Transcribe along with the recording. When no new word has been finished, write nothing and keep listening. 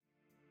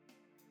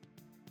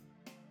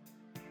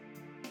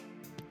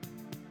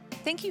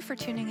Thank you for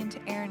tuning into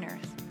Air and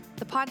Earth,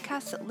 the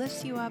podcast that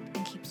lifts you up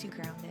and keeps you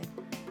grounded.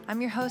 I'm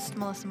your host,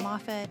 Melissa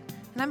Moffett,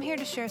 and I'm here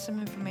to share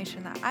some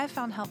information that I've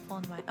found helpful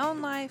in my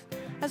own life,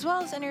 as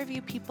well as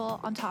interview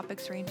people on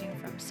topics ranging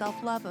from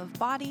self-love of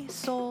body,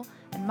 soul,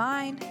 and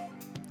mind,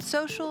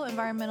 social,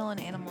 environmental, and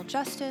animal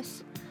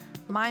justice,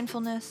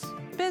 mindfulness,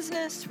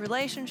 business,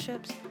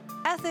 relationships,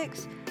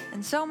 ethics,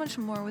 and so much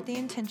more, with the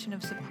intention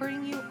of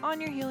supporting you on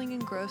your healing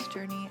and growth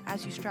journey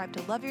as you strive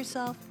to love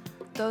yourself,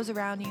 those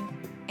around you,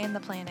 and the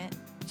planet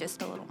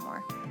just a little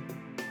more.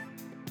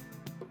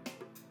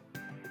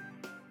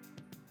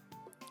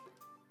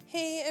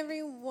 Hey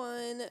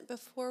everyone,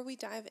 before we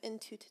dive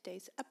into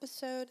today's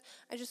episode,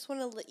 I just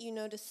want to let you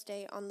know to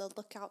stay on the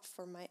lookout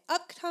for my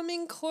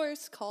upcoming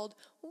course called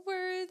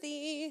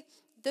Worthy.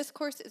 This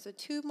course is a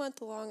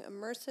 2-month-long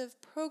immersive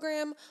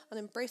program on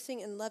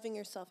embracing and loving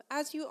yourself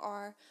as you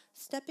are,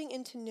 stepping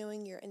into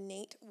knowing your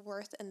innate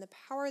worth and the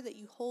power that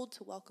you hold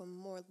to welcome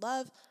more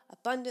love,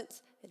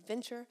 abundance,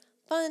 adventure,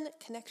 fun,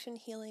 connection,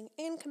 healing,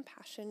 and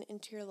compassion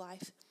into your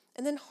life,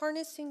 and then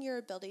harnessing your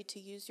ability to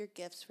use your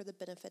gifts for the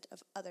benefit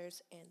of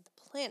others and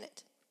the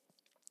planet.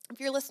 If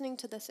you're listening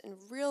to this in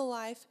real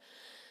life,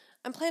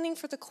 I'm planning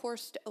for the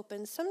course to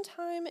open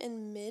sometime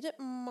in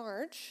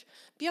mid-March.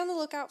 Be on the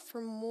lookout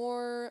for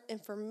more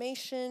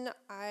information.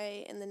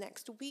 In the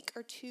next week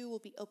or two, will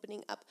be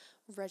opening up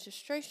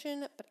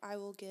registration, but I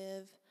will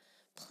give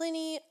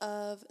plenty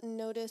of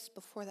notice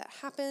before that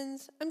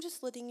happens. I'm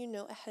just letting you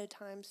know ahead of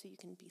time so you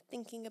can be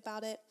thinking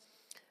about it.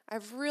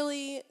 I've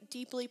really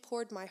deeply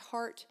poured my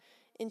heart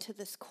into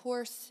this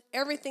course,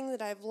 everything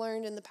that I've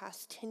learned in the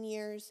past 10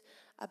 years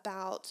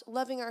about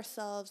loving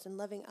ourselves and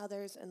loving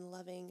others and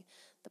loving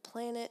the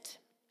planet.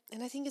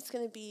 And I think it's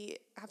going to be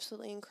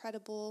absolutely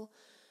incredible.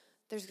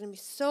 There's going to be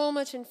so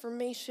much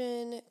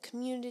information,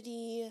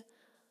 community,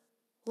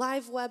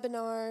 live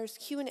webinars,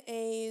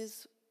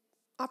 Q&As,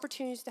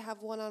 opportunities to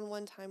have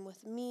one-on-one time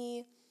with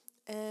me.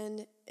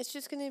 And it's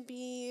just going to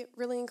be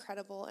really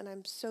incredible, and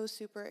I'm so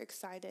super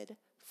excited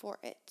for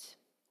it.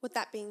 With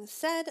that being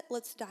said,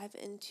 let's dive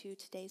into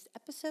today's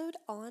episode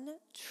on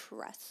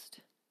trust.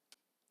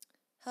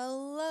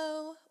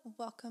 Hello,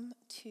 welcome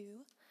to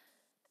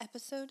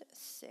episode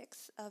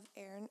 6 of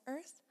Air and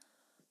Earth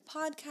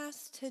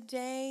podcast.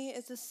 Today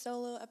is a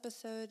solo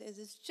episode. It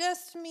is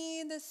just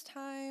me this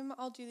time.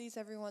 I'll do these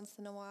every once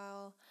in a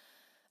while.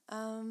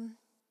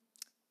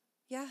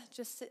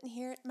 Just sitting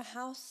here at my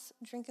house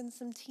drinking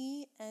some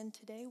tea, and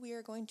today we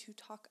are going to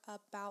talk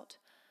about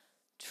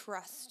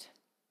trust.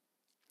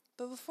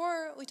 But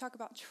before we talk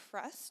about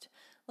trust,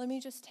 let me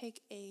just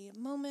take a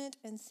moment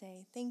and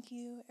say thank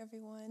you,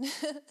 everyone.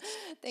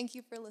 Thank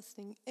you for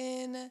listening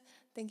in.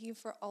 Thank you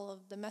for all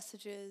of the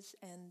messages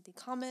and the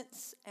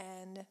comments,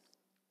 and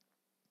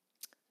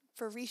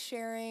for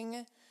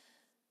resharing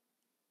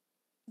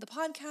the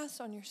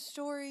podcast on your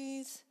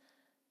stories,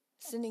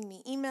 sending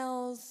me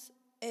emails.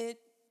 It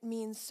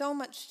means so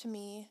much to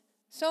me.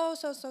 So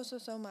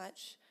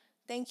much.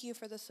 Thank you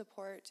for the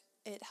support.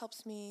 It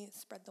helps me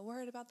spread the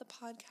word about the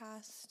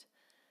podcast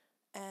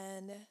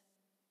and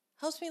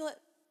helps me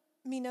let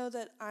me know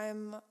that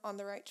I'm on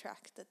the right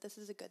track, that this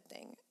is a good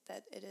thing,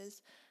 that it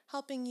is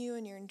helping you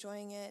and you're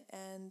enjoying it,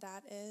 and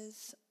that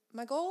is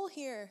my goal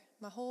here,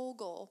 my whole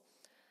goal.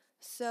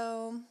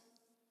 So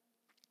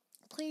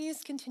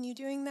please continue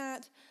doing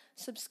that.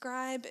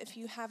 Subscribe if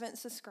you haven't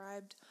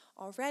subscribed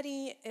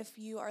already. If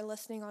you are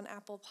listening on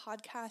Apple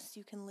Podcasts,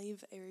 you can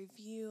leave a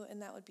review, and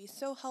that would be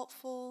so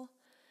helpful.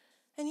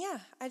 And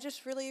I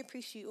just really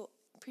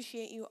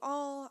appreciate you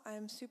all.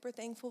 I'm super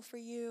thankful for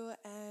you,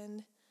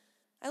 and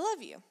I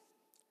love you.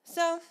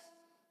 So,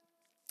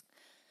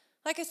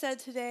 like I said,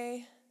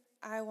 today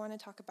I want to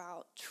talk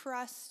about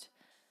trust.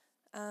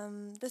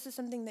 This is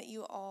something that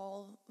you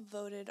all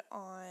voted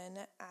on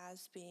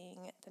as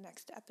being the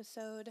next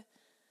episode.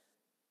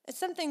 It's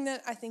something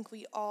that I think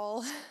we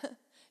all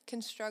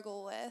can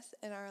struggle with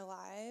in our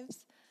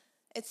lives.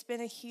 It's been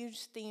a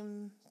huge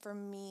theme for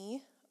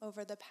me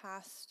over the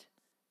past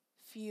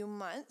few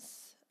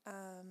months.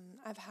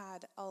 I've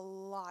had a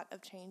lot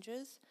of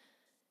changes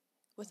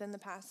within the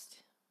past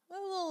a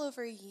little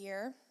over a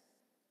year.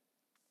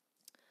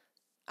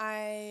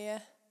 I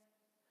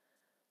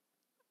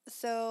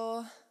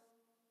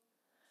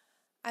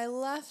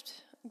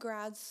left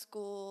grad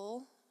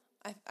school.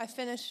 I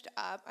finished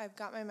up. I've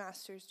got my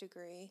master's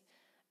degree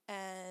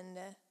and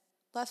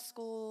left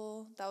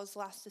school. That was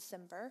last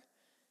December.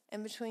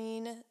 In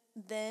between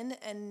then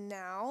and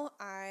now,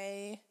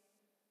 I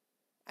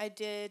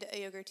did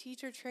a yoga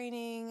teacher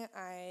training.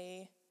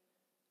 I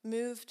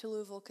moved to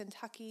Louisville,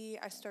 Kentucky.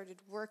 I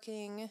started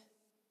working.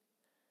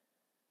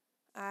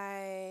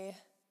 I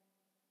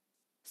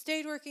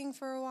stayed working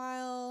for a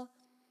while.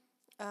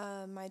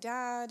 My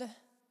dad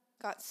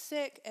got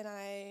sick, and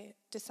I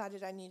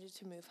decided I needed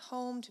to move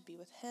home to be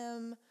with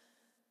him.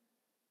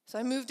 So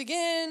I moved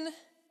again.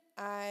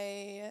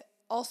 I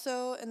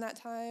also, in that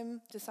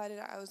time, decided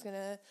I was going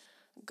to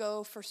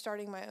go for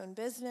starting my own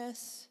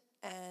business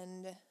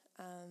and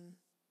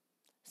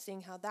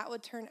seeing how that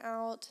would turn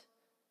out.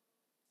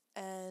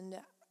 And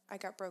I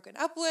got broken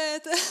up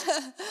with.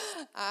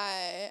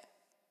 I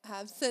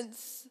have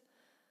since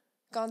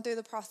gone through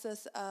the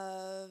process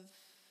of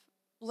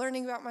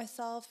learning about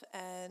myself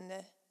and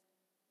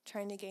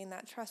trying to gain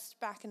that trust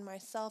back in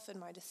myself and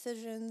my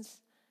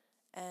decisions.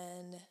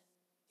 And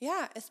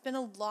yeah, it's been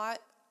a lot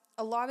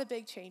of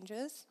big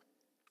changes.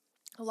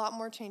 A lot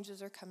more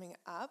changes are coming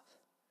up.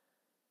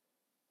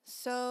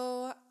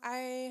 So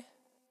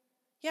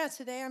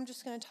today I'm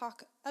just going to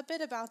talk a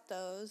bit about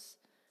those,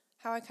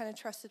 how I kind of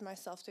trusted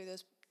myself through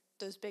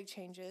those big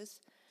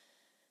changes.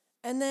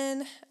 And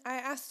then I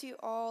asked you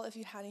all if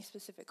you had any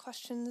specific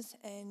questions,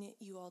 and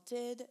you all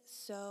did.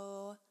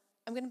 So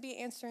I'm going to be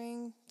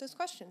answering those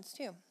questions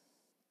too.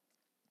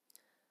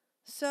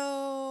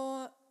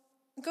 So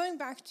going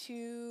back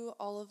to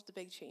all of the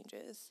big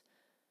changes,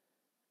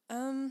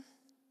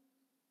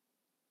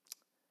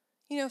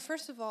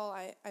 first of all,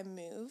 I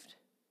moved.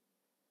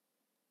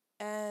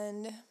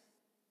 And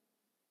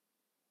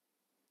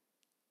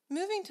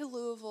moving to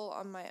Louisville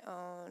on my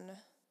own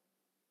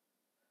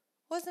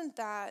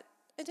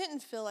it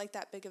didn't feel like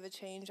that big of a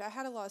change. I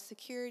had a lot of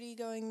security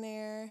going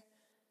there.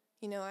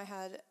 I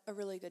had a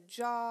really good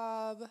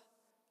job.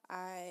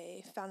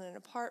 I found an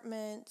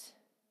apartment.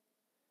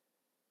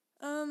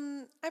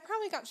 I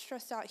probably got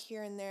stressed out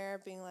here and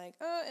there, being like,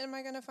 am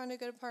I going to find a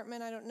good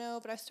apartment? I don't know.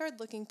 But I started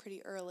looking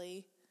pretty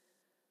early.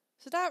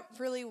 So that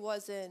really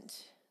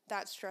wasn't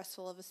that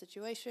stressful of a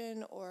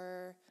situation,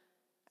 or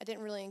I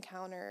didn't really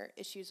encounter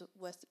issues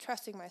with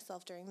trusting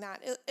myself during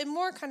that. It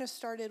more kind of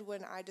started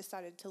when I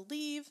decided to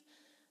leave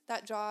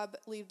that job,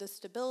 leave the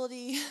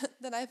stability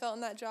that I felt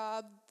in that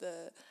job,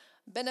 the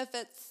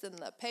benefits and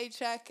the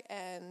paycheck,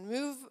 and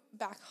move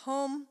back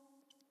home.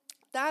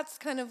 That's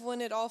kind of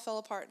when it all fell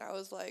apart, and I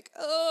was like,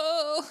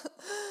 oh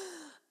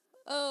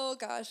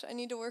gosh, I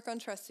need to work on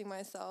trusting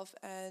myself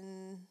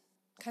and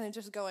kind of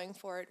just going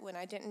for it when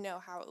I didn't know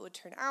how it would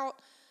turn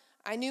out.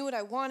 I knew what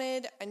I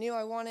wanted. I knew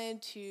I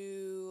wanted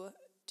to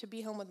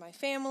be home with my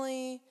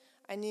family.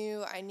 I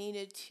knew I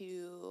needed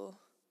to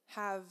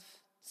have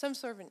some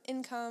sort of an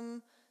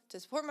income to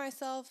support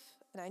myself,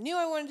 and I knew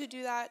I wanted to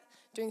do that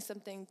doing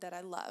something that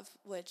I love,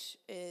 which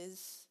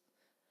is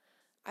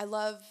I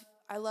love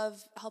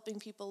helping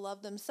people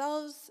love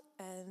themselves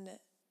and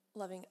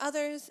loving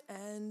others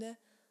and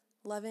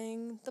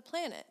loving the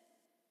planet.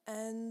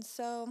 And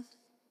so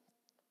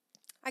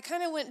I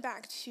kind of went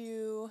back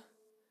to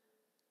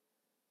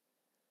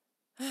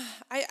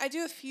I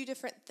do a few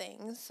different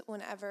things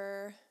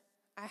whenever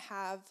I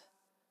have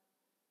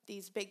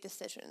these big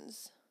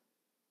decisions.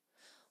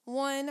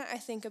 One, I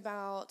think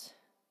about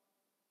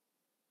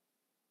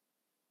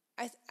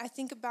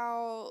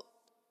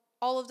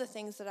all of the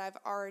things that I've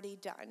already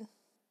done.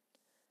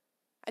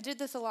 I did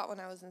this a lot when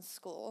I was in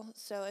school.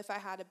 So if I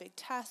had a big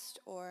test,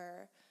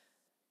 or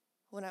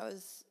when I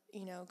was,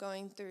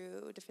 going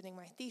through defending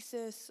my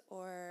thesis,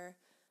 or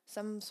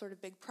some sort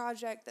of big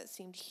project that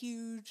seemed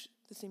huge,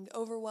 that seemed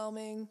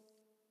overwhelming,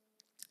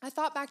 I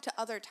thought back to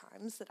other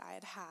times that I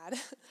had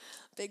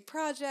big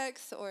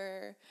projects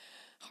or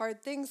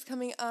hard things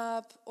coming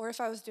up, or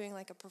if I was doing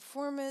like a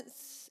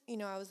performance,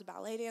 I was a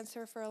ballet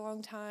dancer for a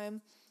long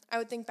time, I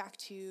would think back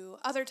to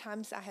other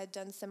times I had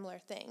done similar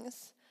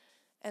things.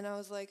 And I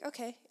was like,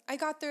 okay, I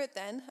got through it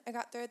then, I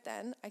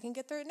can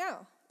get through it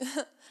now.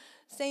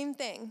 Same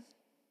thing.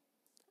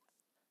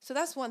 So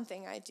that's one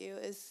thing I do,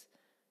 is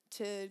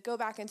to go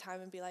back in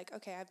time and be like,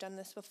 okay, I've done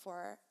this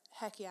before,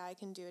 heck yeah, I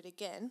can do it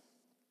again.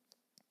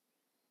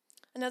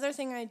 Another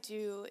thing I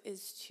do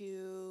is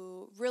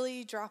to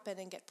really drop in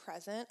and get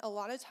present. A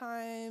lot of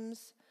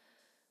times,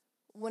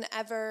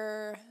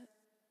 whenever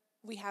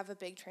we have a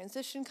big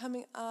transition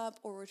coming up,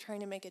 or we're trying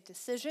to make a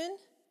decision,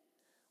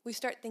 we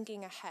start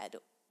thinking ahead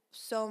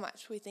so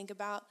much. We think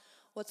about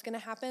what's going to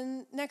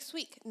happen next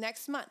week,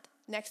 next month,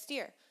 next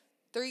year,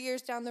 3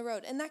 years down the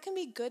road. And that can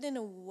be good in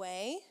a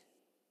way,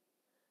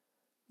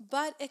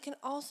 but it can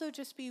also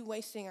just be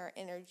wasting our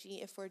energy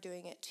if we're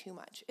doing it too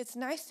much. It's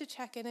nice to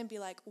check in and be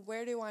like,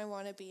 where do I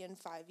want to be in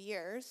 5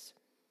 years?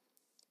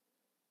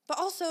 But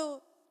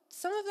also,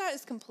 some of that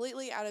is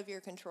completely out of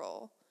your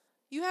control.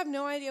 You have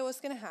no idea what's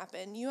going to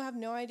happen. You have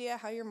no idea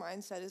how your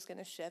mindset is going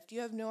to shift.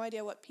 You have no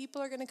idea what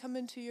people are going to come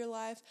into your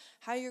life,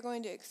 how you're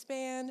going to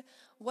expand,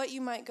 what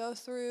you might go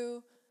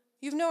through.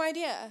 You have no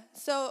idea.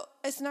 So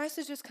it's nice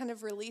to just kind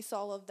of release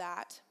all of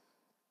that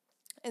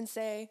and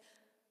say,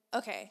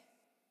 okay,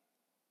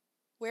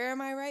 where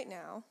am I right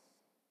now?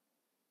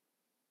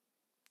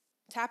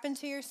 Tap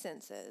into your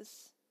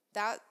senses.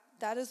 That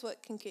is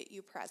what can get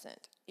you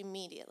present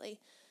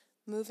immediately.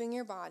 Moving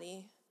your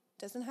body.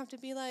 Doesn't have to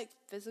be like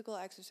physical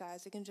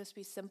exercise. It can just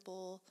be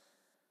simple,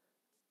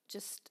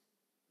 just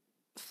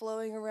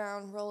flowing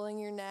around, rolling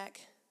your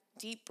neck,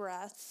 deep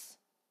breaths,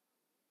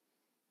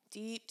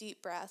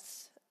 deep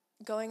breaths,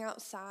 going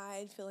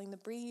outside, feeling the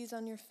breeze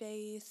on your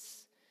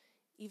face,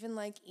 even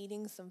like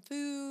eating some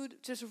food,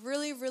 just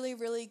really, really,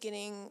 really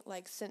getting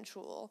like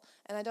sensual.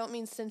 And I don't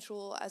mean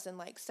sensual as in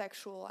like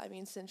sexual. I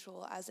mean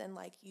sensual as in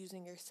like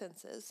using your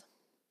senses.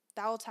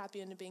 That will tap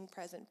you into being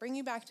present, bring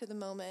you back to the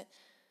moment.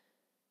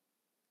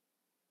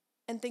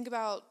 And think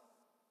about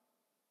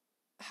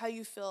how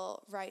you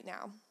feel right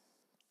now.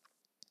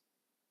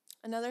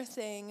 Another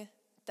thing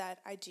that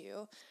I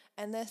do,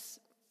 and this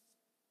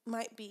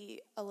might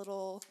be a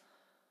little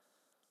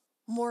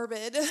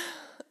morbid,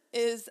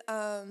 is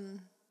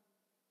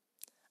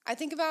I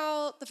think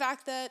about the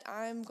fact that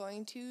I'm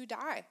going to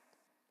die.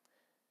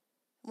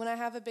 When I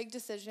have a big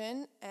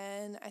decision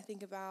and I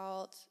think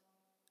about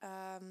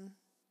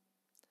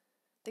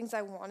things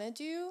I want to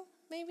do,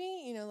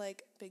 maybe,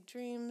 like big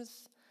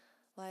dreams,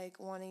 like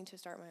wanting to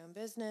start my own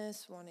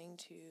business, wanting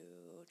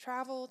to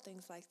travel,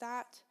 things like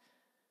that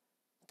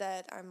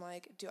I'm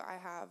like, do I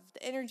have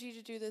the energy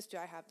to do this? Do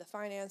I have the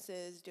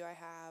finances? Do I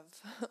have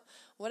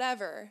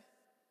whatever?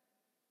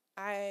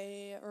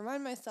 I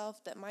remind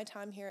myself that my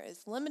time here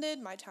is limited.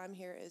 My time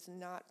here is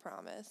not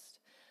promised.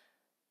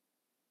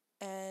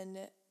 And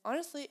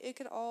honestly, it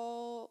could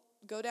all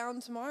go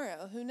down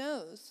tomorrow. Who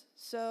knows?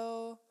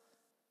 So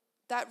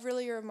that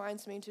really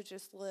reminds me to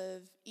just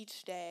live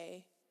each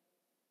day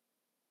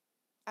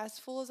as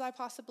full as I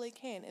possibly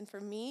can. And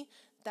for me,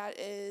 that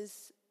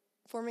is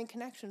forming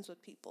connections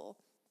with people,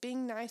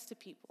 being nice to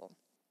people,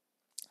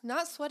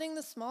 not sweating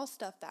the small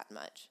stuff that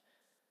much,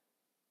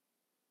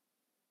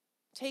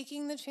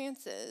 taking the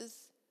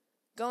chances,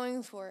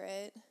 going for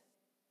it,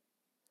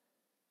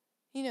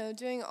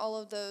 doing all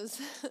of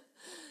those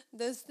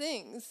those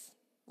things,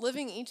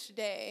 living each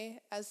day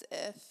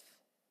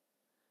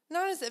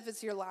not as if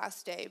it's your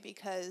last day,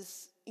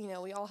 because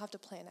we all have to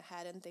plan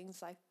ahead and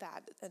things like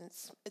that, and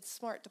it's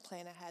smart to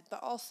plan ahead,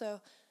 but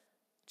also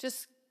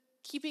just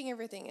keeping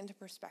everything into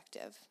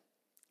perspective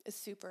is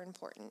super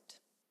important.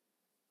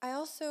 I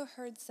also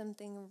heard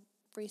something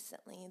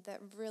recently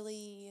that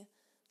really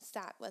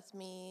sat with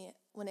me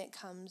when it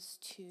comes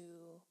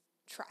to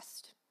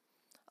trust.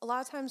 A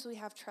lot of times we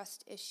have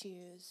trust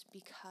issues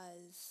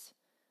because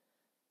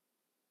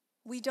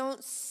we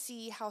don't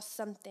see how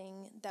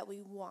something that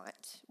we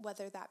want,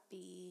 whether that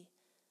be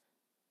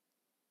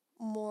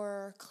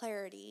more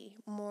clarity,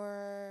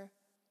 more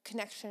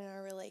connection in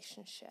our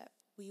relationship,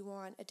 we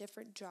want a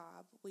different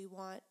job, we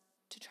want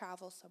to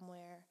travel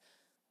somewhere,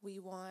 we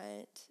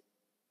want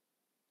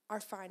our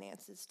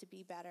finances to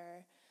be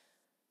better,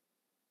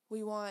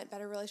 we want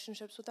better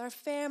relationships with our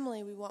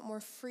family, we want more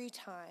free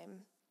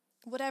time,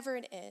 whatever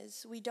it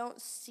is, we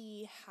don't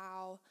see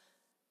how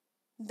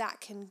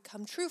that can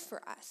come true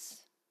for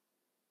us.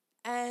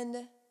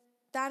 And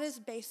that is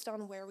based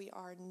on where we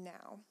are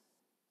now.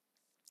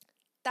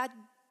 That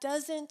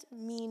doesn't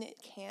mean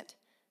it can't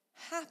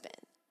happen.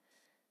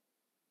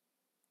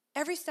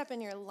 Every step in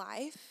your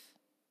life,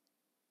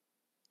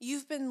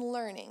 you've been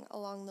learning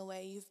along the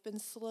way. You've been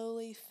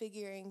slowly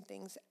figuring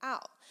things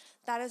out.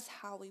 That is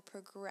how we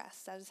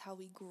progress. That is how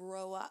we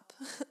grow up.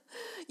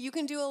 You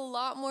can do a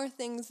lot more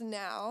things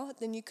now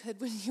than you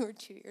could when you were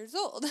 2 years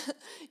old.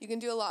 You can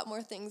do a lot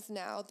more things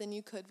now than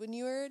you could when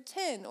you were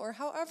 10 or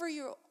however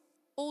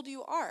old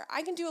you are.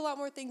 I can do a lot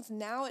more things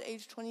now at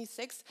age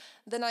 26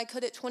 than I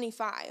could at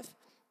 25.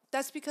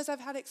 That's because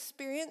I've had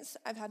experience,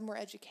 I've had more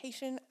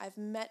education, I've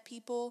met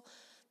people,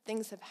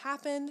 things have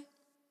happened.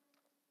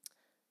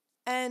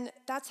 And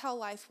that's how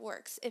life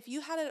works. If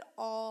you had it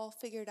all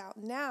figured out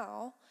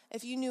now,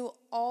 if you knew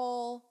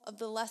all of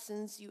the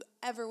lessons you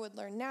ever would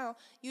learn now,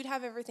 you'd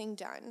have everything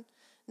done.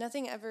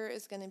 Nothing ever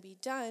is going to be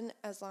done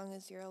as long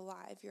as you're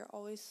alive. You're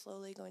always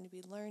slowly going to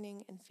be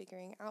learning and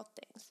figuring out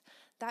things.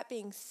 That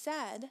being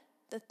said,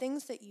 the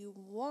things that you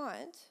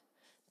want,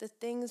 the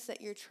things that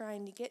you're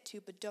trying to get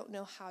to but don't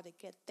know how to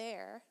get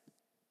there,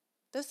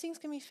 those things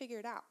can be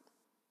figured out.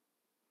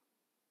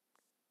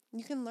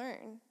 You can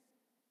learn.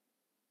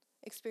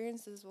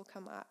 Experiences will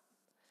come up.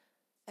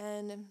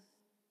 And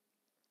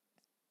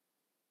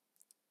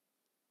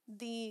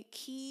the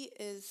key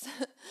is,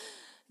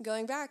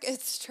 going back,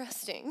 it's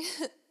trusting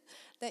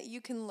that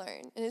you can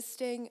learn, and it's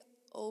staying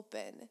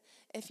open.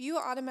 If you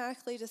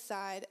automatically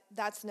decide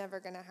that's never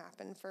going to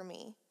happen for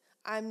me,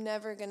 I'm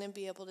never going to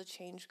be able to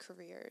change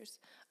careers,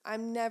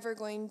 I'm never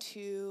going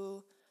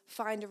to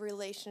find a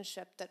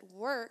relationship that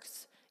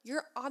works,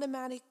 you're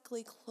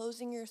automatically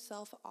closing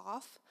yourself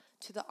off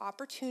to the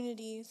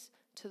opportunities,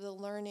 to the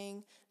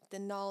learning, the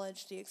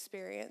knowledge, the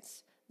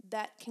experience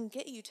that can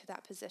get you to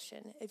that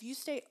position. If you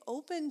stay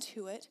open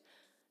to it,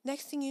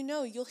 next thing you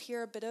know, you'll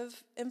hear a bit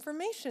of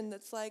information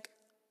that's like,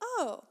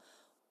 oh,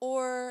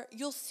 or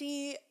you'll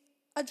see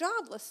a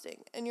job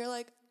listing and you're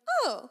like,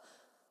 oh,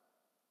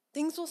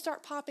 things will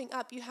start popping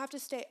up. You have to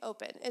stay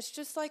open. It's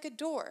just like a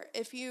door.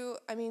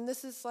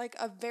 This is like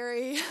a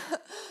very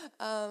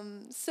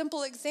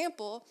simple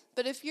example,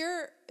 but if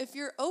you're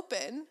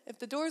open, if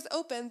the door's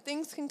open,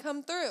 things can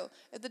come through.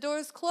 If the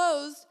door's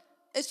closed,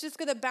 it's just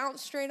going to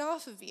bounce straight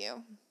off of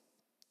you.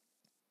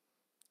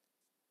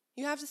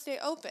 You have to stay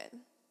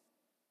open.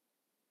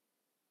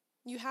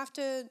 You have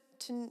to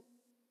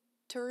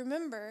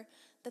remember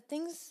that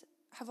things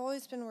have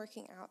always been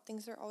working out.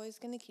 Things are always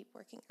going to keep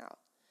working out.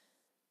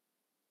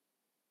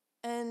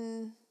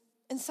 And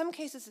in some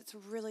cases, it's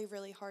really,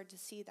 really hard to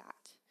see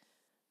that.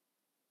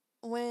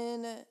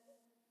 When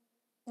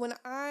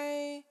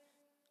I,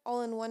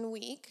 all in 1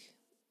 week,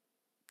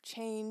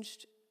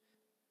 changed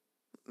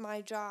my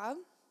job,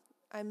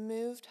 I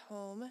moved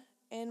home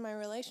and my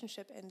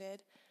relationship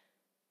ended,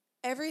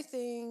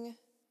 everything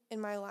in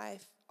my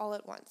life all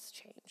at once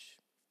changed.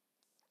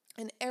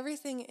 And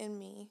everything in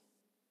me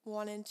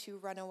wanted to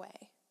run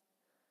away,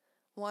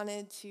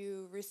 wanted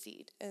to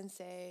recede and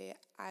say,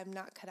 I'm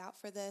not cut out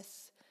for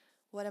this.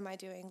 What am I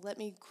doing? Let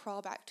me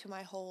crawl back to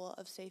my hole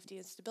of safety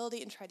and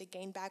stability and try to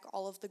gain back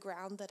all of the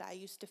ground that I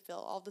used to fill,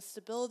 all the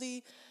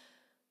stability,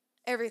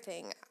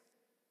 everything.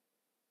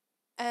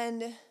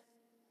 And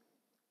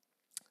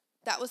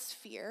that was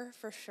fear,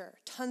 for sure.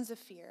 Tons of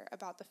fear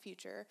about the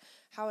future.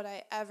 How would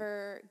I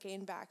ever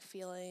gain back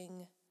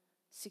feeling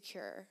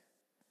secure?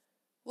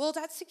 Well,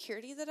 that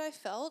security that I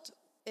felt,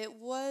 it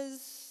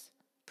was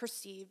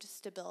perceived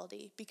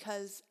stability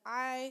because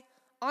I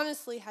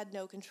honestly had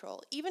no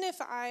control. Even if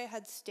I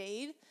had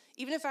stayed,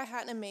 even if I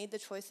hadn't made the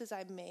choices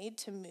I made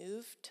to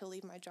move, to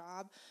leave my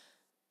job,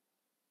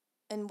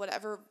 and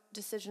whatever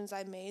decisions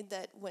I made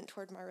that went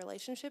toward my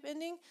relationship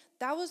ending,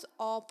 that was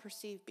all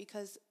perceived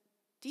because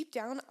deep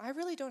down, I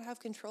really don't have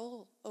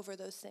control over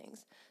those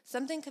things.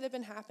 Something could have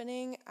been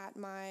happening at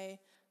my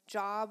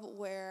job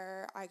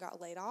where I got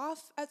laid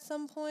off at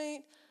some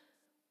point.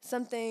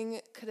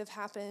 Something could have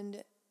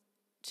happened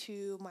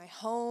to my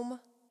home.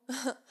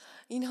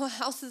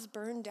 Houses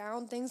burned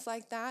down, things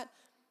like that.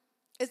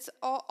 It's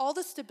all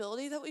the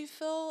stability that we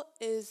feel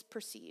is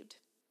perceived.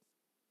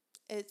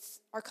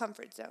 It's our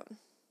comfort zone.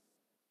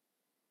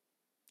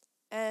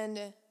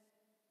 And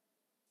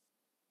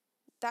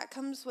that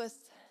comes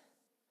with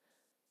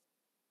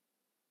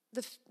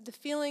the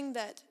feeling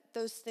that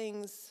those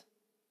things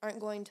aren't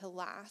going to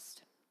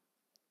last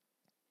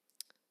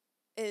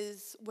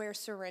is where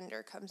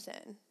surrender comes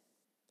in.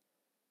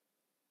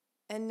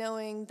 And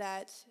knowing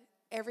that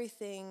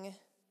everything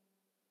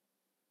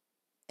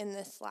in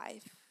this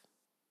life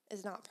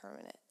is not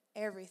permanent.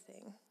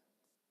 Everything.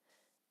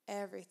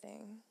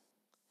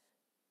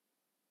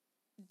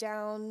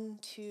 Down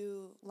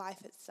to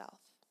life itself.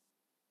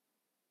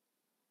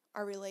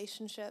 Our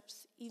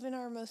relationships, even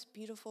our most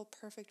beautiful,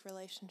 perfect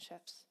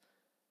relationships,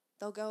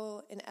 they'll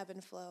go in ebb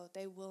and flow.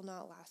 They will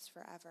not last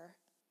forever.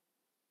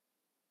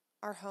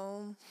 Our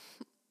home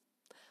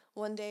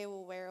one day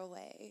will wear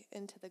away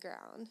into the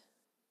ground.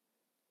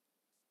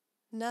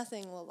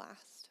 Nothing will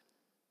last.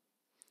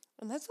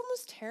 And that's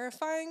almost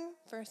terrifying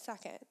for a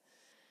second.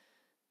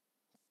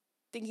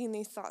 Thinking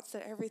these thoughts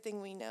that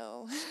everything we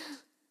know.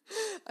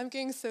 I'm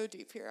getting so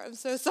deep here. I'm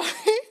so sorry.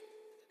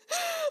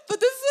 But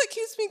this is what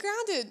keeps me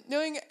grounded,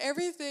 knowing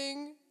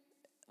everything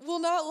will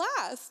not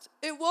last.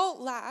 It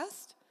won't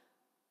last.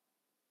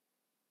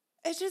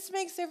 It just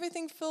makes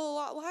everything feel a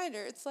lot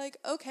lighter. It's like,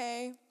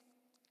 okay,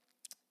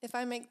 if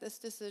I make this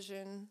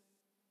decision,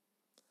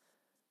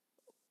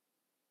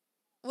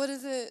 what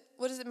does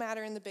it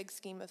matter in the big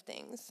scheme of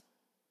things?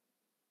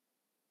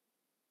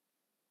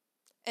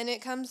 And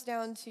it comes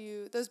down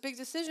to, those big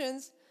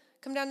decisions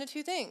come down to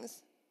two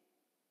things.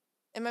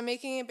 Am I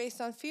making it based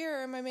on fear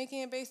or am I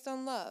making it based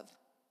on love?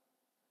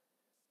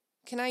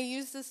 Can I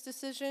use this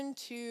decision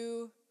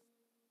to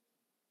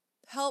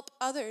help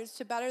others,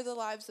 to better the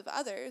lives of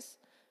others,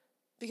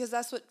 because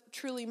that's what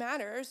truly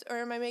matters? Or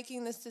am I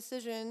making this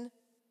decision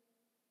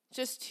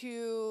just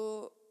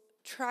to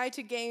try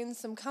to gain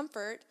some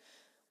comfort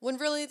when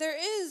really there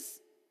is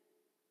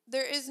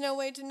no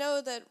way to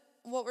know that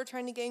what we're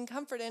trying to gain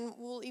comfort in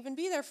will even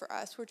be there for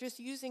us? We're just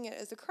using it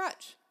as a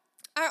crutch.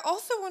 I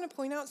also want to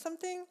point out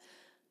something.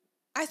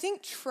 I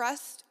think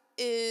trust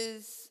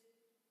is,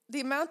 the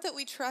amount that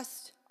we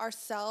trust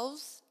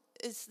ourselves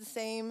is the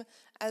same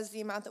as the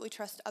amount that we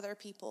trust other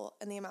people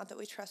and the amount that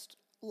we trust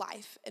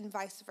life and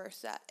vice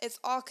versa. It's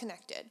all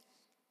connected.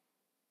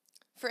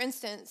 For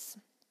instance,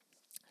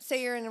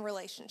 say you're in a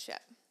relationship.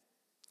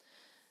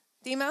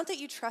 The amount that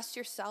you trust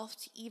yourself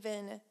to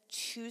even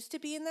choose to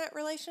be in that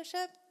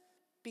relationship,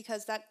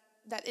 because that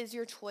is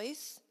your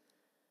choice.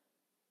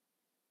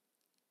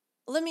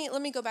 Let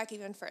me go back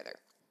even further.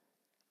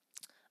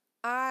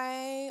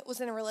 I was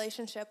in a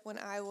relationship when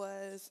I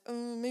was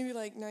maybe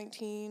like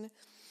 19,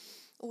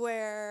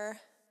 where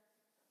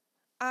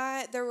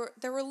there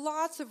were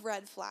lots of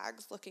red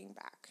flags looking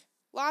back.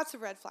 Lots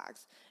of red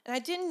flags. And I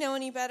didn't know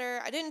any better.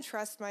 I didn't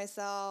trust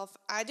myself.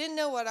 I didn't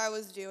know what I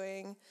was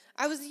doing.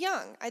 I was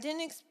young. I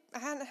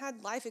hadn't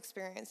had life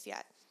experience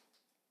yet.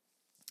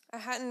 I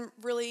hadn't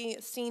really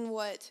seen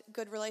what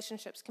good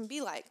relationships can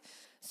be like.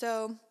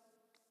 So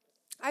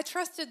I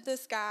trusted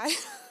this guy.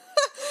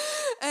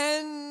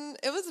 And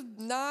it was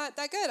not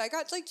that good. I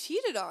got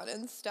cheated on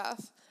and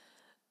stuff.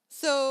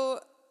 So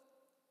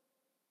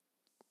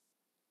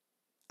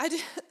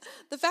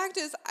the fact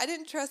is, I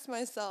didn't trust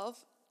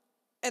myself,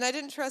 and I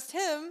didn't trust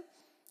him,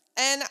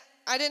 and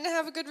I didn't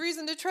have a good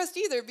reason to trust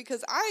either,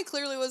 because I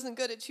clearly wasn't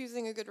good at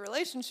choosing a good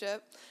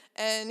relationship,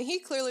 and he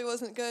clearly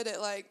wasn't good at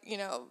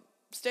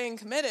staying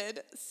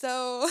committed.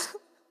 So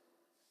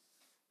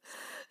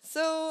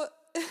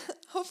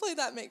hopefully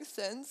that makes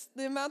sense.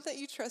 The amount that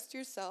you trust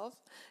yourself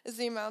is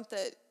the amount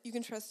that you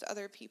can trust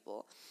other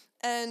people.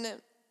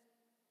 And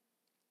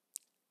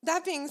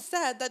that being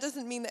said, that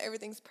doesn't mean that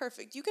everything's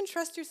perfect. You can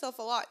trust yourself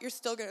a lot. You're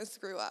still going to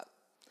screw up.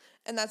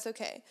 and that's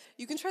okay.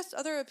 You can trust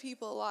other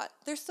people a lot.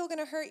 They're still going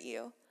to hurt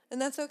you,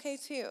 and that's okay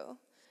too.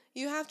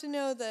 You have to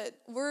know that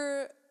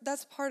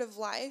that's part of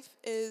life,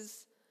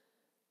 is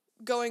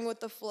going with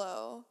the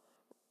flow,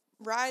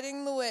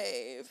 riding the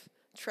wave,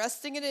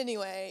 trusting it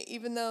anyway,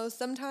 even though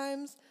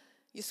sometimes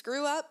you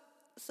screw up,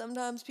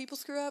 sometimes people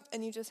screw up,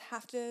 and you just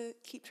have to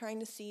keep trying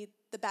to see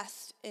the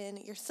best in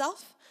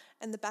yourself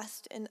and the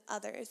best in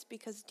others,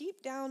 because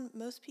deep down,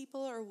 most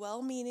people are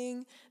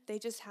well-meaning. They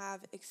just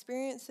have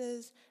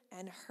experiences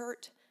and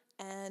hurt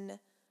and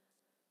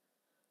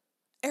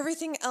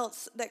everything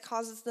else that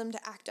causes them to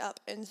act up,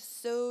 and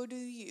so do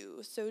you,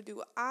 so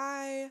do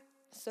I,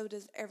 so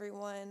does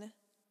everyone.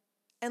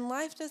 And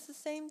life does the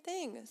same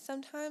thing.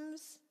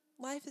 Sometimes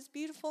life is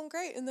beautiful and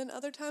great, and then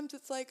other times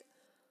it's like,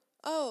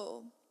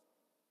 oh,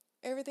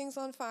 everything's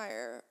on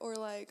fire, or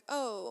like,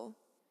 oh,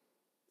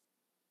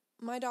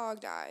 my dog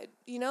died.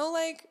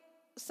 Like,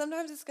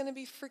 sometimes it's going to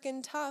be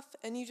freaking tough,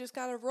 and you just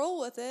got to roll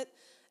with it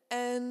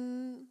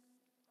and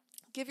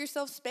give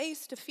yourself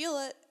space to feel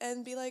it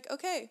and be like,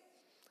 okay,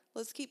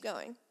 let's keep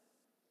going.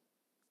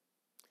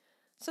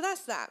 So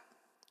that's that.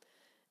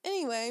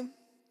 Anyway,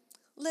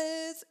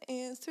 let's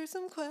answer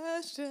some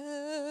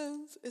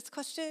questions. It's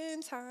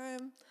question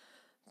time.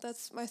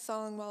 That's my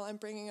song while I'm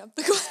bringing up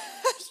the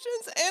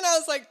questions. And I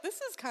was like, this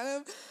is kind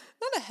of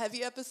not a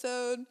heavy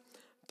episode,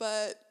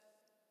 but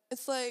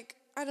it's like,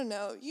 I don't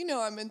know.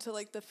 I'm into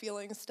like the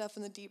feeling stuff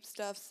and the deep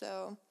stuff,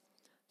 so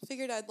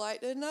figured I'd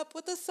lighten up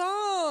with a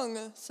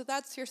song. So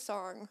that's your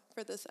song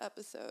for this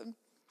episode.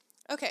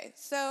 Okay,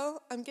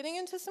 so I'm getting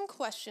into some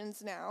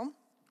questions now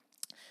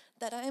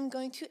that I am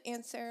going to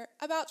answer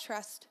about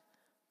trust.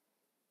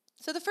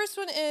 So the first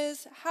one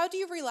is, how do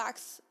you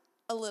relax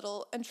a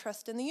little and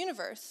trust in the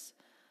universe?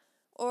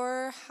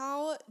 Or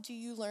how do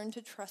you learn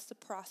to trust the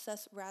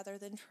process rather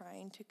than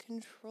trying to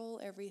control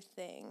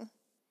everything?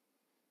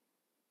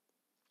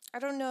 I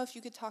don't know if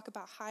you could talk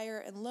about higher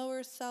and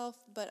lower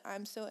self, but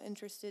I'm so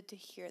interested to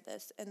hear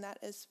this, and that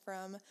is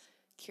from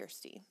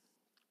Kirsty.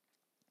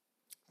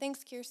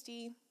 Thanks,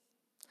 Kirsty.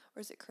 Or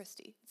is it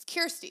Christy? It's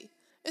Kirsty.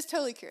 It's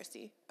totally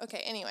Kirsty.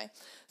 Okay, anyway.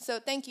 So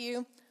thank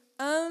you.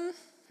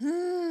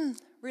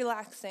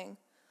 Relaxing.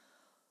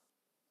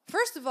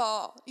 First of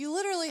all, you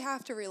literally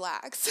have to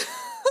relax.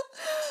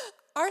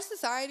 Our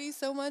society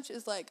so much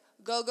is like,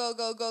 go, go,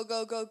 go, go,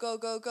 go, go, go,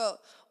 go, go.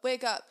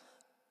 Wake up.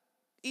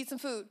 Eat some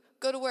food.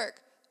 Go to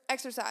work.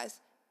 Exercise.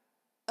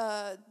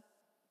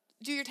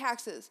 Do your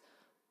taxes.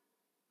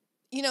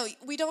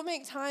 We don't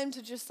make time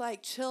to just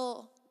like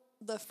chill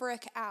the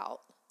frick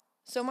out.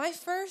 So my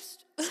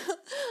first bit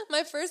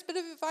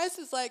of advice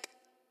is like,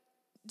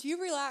 do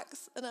you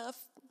relax enough?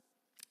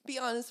 Be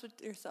honest with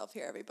yourself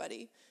here,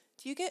 everybody.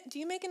 Do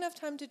you make enough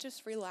time to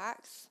just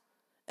relax?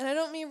 And I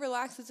don't mean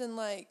relax as in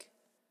like,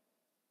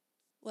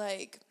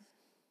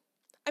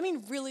 I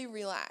mean really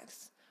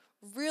relax.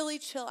 Really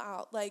chill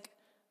out, like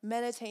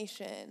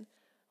meditation,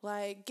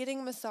 like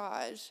getting a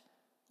massage,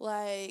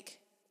 like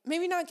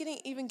maybe not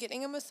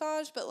getting a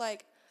massage, but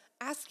like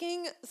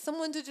asking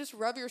someone to just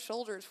rub your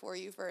shoulders for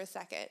you for a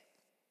second.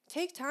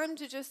 Take time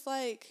to just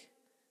like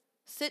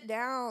sit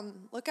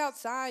down, look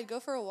outside, go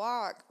for a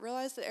walk,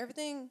 realize that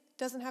everything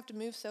doesn't have to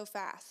move so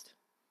fast.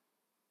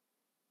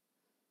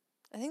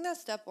 I think that's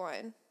step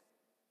one.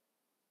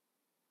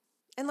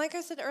 And like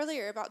I said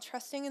earlier about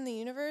trusting in the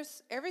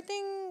universe,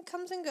 everything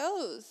comes and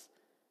goes.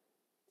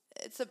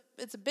 It's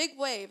a big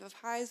wave of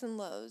highs and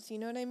lows, you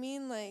know what I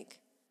mean? Like,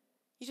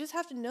 you just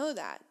have to know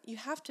that. You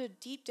have to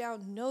deep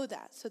down know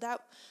that, so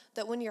that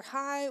when you're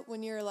high,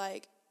 when you're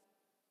like,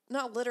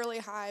 not literally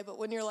high, but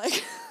when you're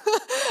like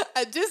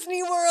at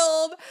Disney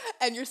World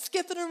and you're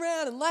skipping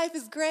around and life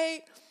is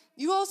great,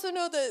 you also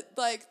know that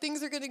like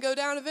things are going to go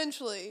down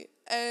eventually,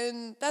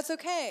 and that's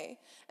okay.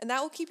 And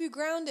that will keep you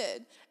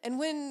grounded. And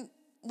when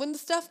the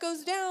stuff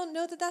goes down,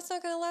 know that that's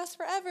not going to last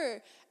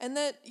forever, and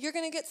that you're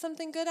going to get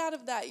something good out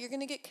of that. You're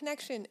going to get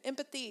connection,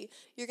 empathy.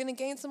 You're going to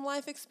gain some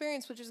life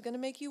experience, which is going to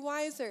make you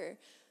wiser.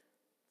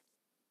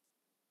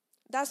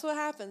 That's what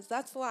happens.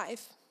 That's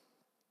life.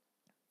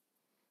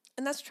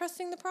 And that's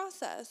trusting the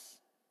process.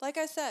 Like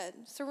I said,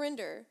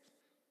 surrender.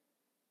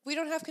 We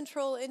don't have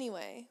control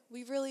anyway.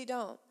 We really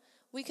don't.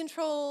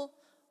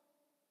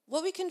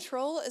 What we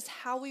control is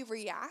how we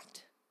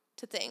react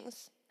to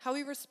things, how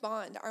we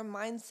respond, our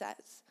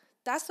mindsets.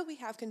 That's what we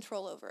have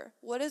control over.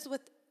 What is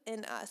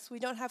within us? We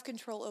don't have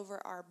control over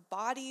our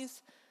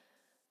bodies.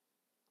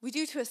 We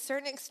do to a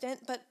certain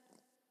extent, but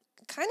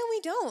kind of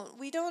we don't.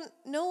 We don't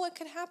know what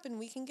could happen.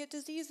 We can get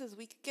diseases.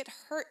 We could get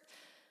hurt.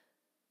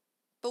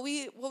 But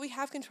what we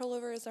have control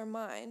over is our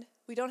mind.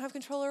 We don't have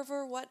control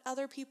over what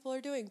other people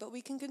are doing, but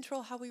we can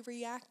control how we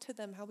react to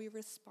them, how we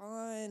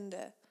respond.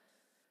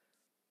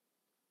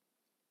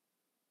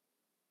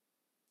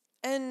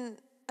 And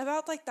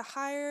about like the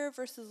higher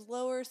versus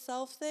lower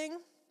self thing,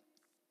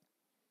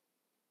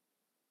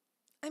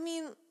 I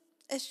mean,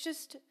 it's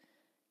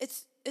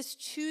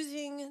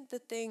choosing the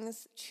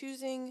things,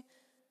 choosing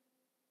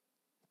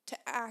to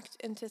act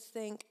and to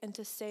think and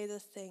to say the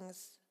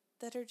things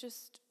that are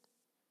just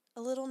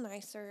a little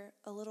nicer,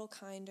 a little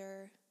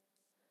kinder,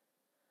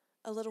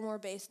 a little more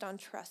based on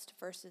trust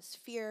versus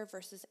fear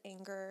versus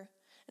anger.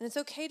 And it's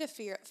okay to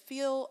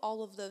feel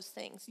all of those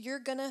things. You're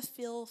going to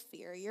feel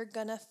fear. You're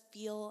going to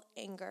feel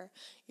anger.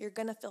 You're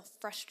going to feel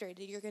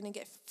frustrated. You're going to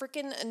get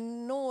freaking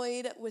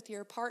annoyed with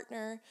your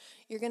partner.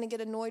 You're going to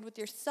get annoyed with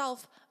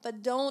yourself,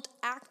 but don't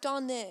act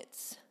on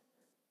it.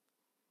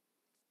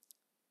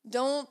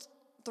 Don't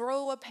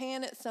throw a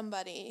pan at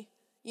somebody.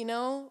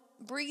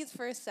 Breathe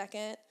for a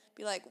second.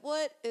 Be like,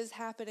 what is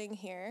happening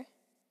here?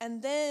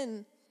 And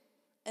then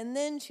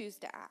choose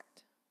to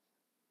act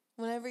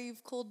whenever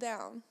you've cooled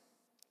down.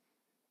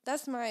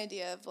 That's my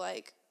idea of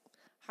like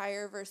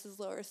higher versus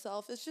lower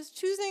self. It's just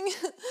choosing,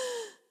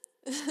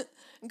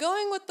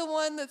 going with the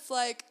one that's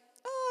like,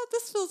 oh,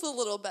 this feels a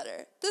little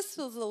better. This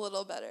feels a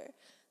little better.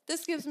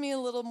 This gives me a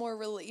little more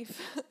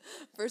relief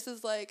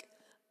versus like,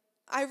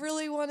 I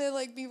really want to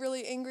like be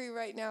really angry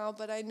right now,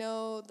 but I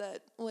know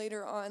that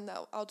later on that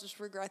I'll just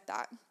regret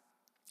that.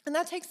 And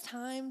that takes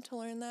time to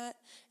learn that.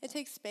 It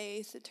takes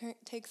space. It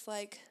takes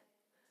like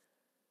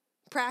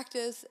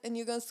practice, and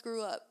you're going to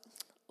screw up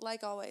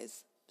like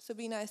always. So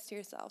be nice to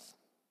yourself.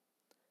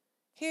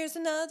 Here's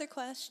another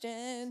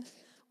question.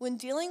 When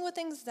dealing with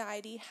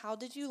anxiety, how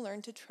did you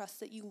learn to trust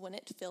that you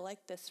wouldn't feel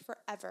like this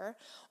forever,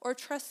 or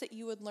trust that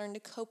you would learn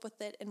to cope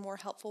with it in more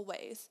helpful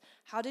ways?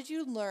 How did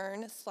you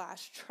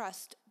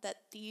learn/trust that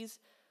these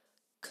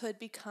could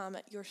become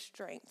your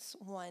strengths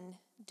one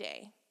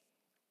day?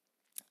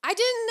 I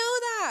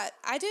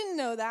didn't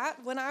know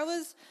that. When I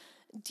was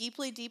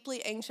deeply,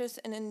 deeply anxious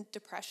and in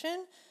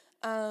depression,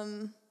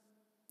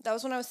 that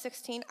was when I was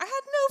 16. I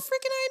had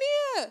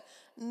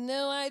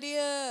no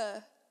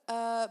idea.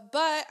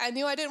 But I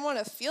knew I didn't want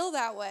to feel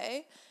that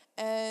way,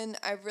 and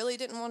I really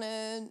didn't want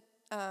to,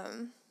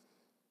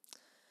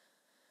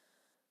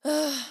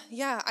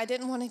 I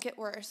didn't want to get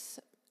worse.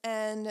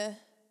 And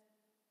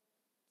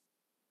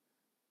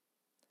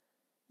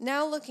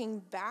now looking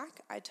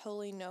back, I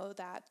totally know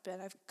that,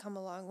 but I've come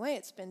a long way.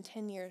 It's been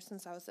 10 years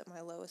since I was at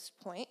my lowest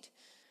point.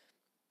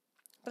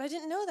 But I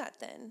didn't know that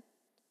then.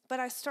 But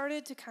I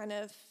started to kind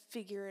of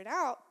figure it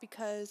out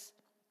because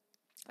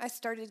I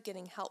started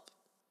getting help.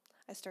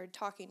 I started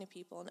talking to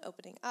people and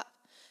opening up.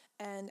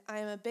 And I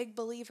am a big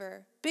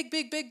believer, big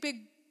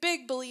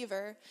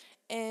believer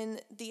in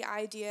the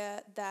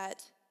idea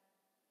that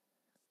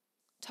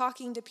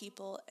talking to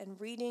people and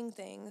reading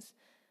things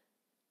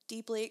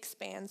deeply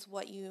expands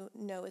what you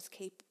know is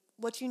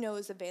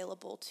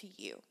available to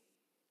you.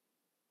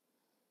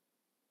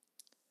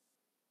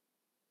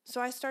 So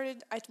I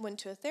went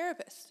to a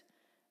therapist,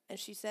 and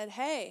she said,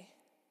 hey,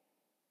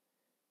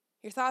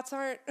 your thoughts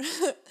aren't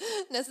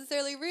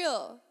necessarily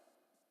real.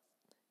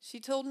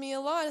 She told me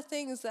a lot of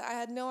things that I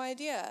had no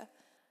idea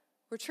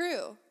were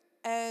true,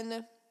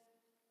 and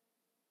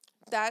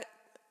that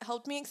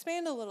helped me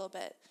expand a little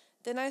bit.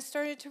 Then I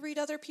started to read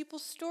other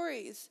people's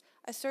stories.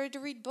 I started to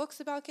read books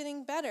about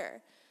getting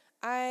better.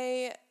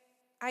 I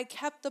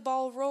kept the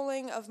ball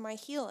rolling of my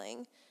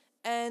healing,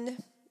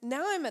 and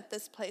now I'm at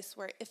this place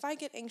where if I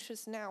get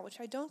anxious now,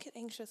 which I don't get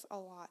anxious a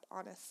lot,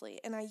 honestly,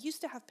 and I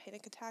used to have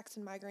panic attacks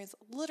and migraines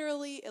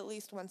literally at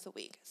least once a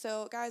week.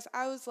 So, guys,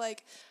 I was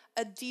like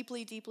a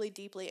deeply, deeply,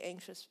 deeply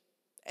anxious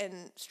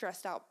and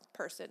stressed out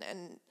person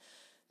and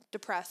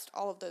depressed,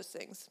 all of those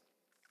things.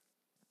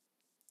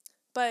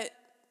 But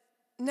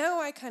now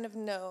I kind of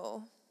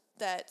know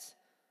that,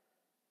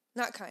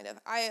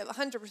 I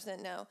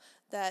 100% know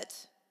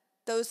that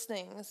those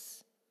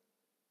things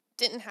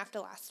didn't have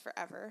to last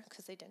forever,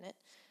 because they didn't,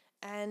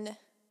 and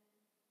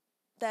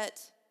that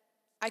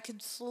I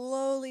could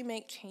slowly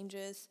make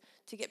changes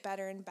to get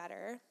better and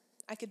better.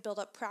 I could build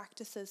up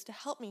practices to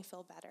help me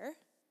feel better.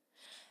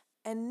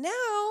 And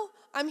now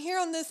I'm here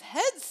on this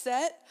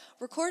headset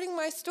recording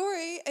my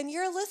story, and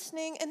you're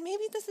listening, and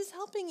maybe this is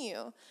helping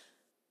you.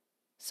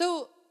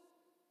 So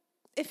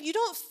if you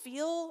don't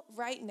feel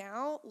right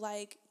now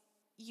like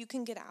you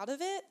can get out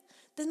of it,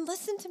 then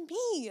listen to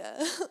me.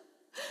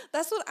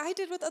 That's what I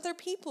did with other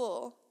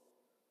people.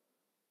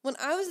 When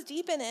I was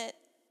deep in it,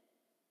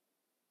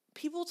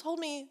 people told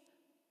me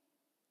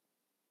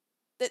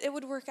that it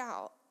would work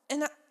out.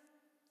 And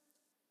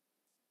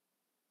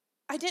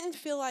I didn't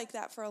feel like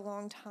that for a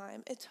long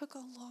time. It took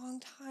a long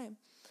time.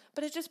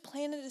 But it just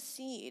planted a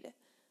seed.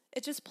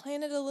 It just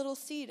planted a little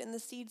seed, and the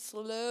seed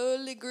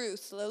slowly grew,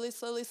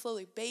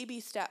 slowly, baby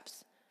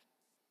steps.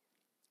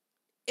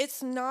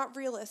 It's not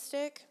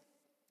realistic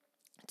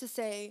to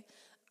say,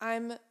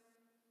 I'm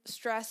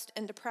stressed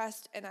and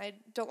depressed and I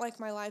don't like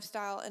my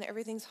lifestyle and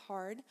everything's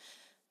hard,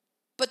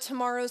 but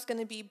tomorrow's going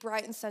to be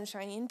bright and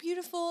sunshiny and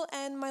beautiful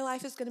and my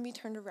life is going to be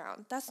turned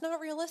around. That's not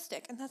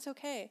realistic, and that's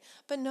okay.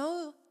 But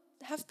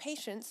have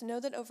patience. Know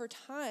that over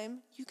time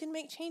you can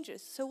make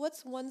changes. So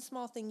what's one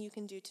small thing you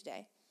can do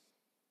today?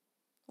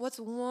 What's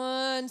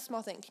one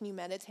small thing? Can you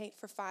meditate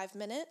for 5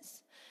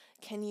 minutes?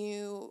 Can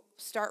you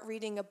start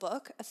reading a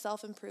book, a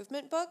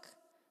self-improvement book?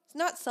 It's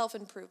not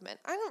self-improvement.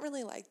 I don't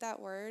really like that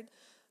word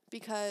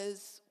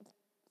because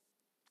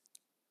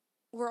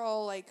we're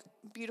all like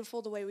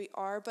beautiful the way we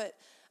are, but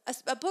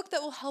a book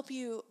that will help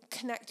you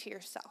connect to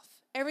yourself.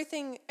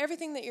 Everything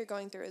that you're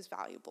going through is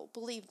valuable.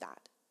 Believe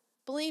that.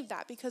 Believe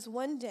that, because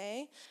one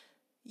day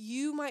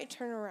you might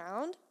turn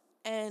around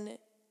and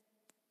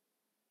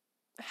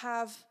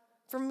have,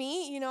 for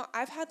me,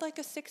 I've had like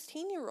a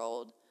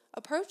 16-year-old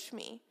approach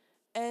me,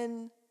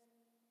 and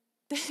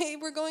they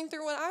were going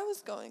through what I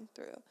was going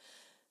through.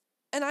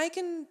 And I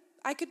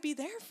could be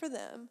there for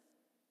them.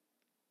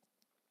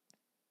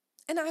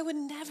 And I would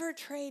never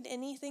trade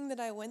anything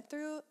that I went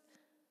through.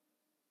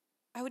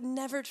 I would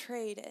never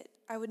trade it.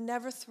 I would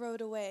never throw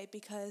it away,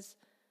 because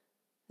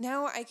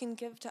now I can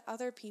give to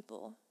other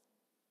people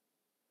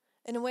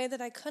in a way that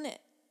I couldn't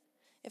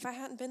if I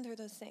hadn't been through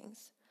those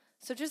things.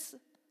 So just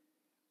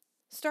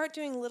start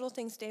doing little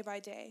things day by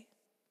day,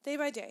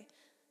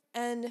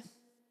 and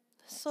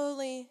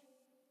slowly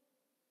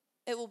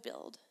it will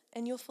build,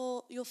 and you'll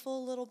feel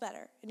a little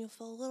better, and you'll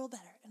feel a little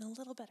better, and a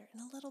little better,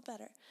 and a little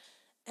better.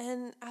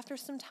 And after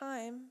some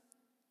time,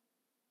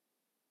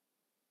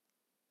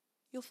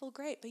 you'll feel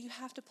great, but you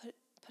have to put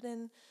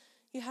in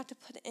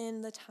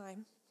the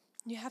time.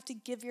 You have to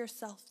give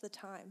yourself the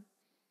time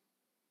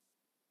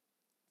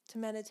to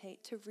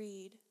meditate, to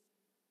read,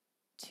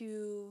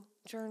 to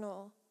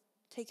journal.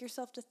 Take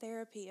yourself to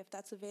therapy if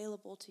that's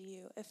available to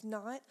you. If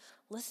not,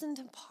 listen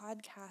to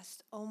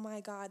podcasts. Oh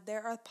my God,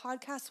 there are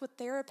podcasts with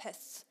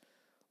therapists,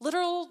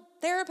 literal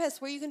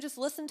therapists, where you can just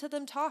listen to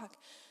them talk,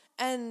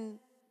 and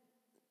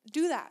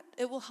do that.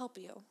 It will help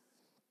you.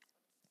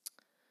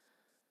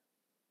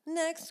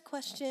 Next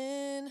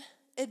question.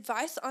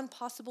 Advice on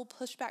possible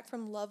pushback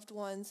from loved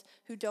ones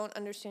who don't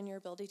understand your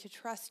ability to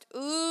trust.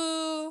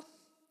 Ooh,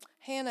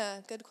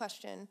 Hannah, good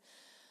question.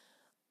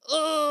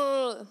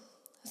 Ugh.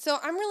 So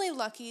I'm really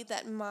lucky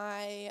that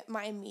my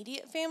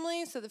immediate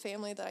family, so the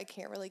family that I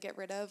can't really get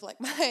rid of, like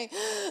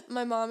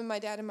my mom and my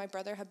dad and my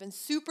brother, have been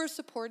super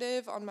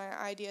supportive on my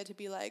idea to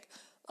be like,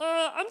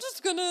 I'm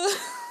gonna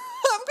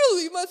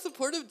leave my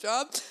supportive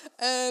job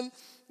and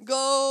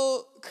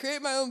go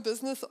create my own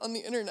business on the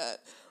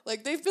internet.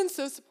 Like, they've been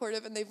so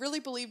supportive, and they've really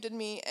believed in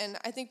me, and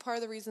I think part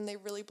of the reason they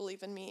really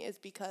believe in me is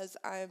because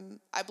I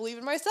believe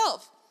in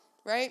myself,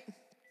 right?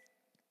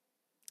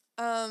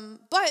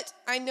 But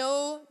I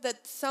know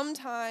that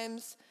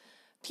sometimes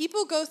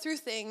people go through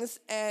things,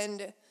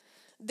 and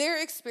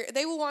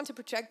they will want to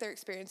project their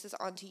experiences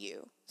onto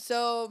you.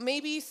 So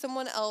maybe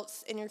someone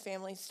else in your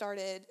family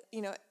started,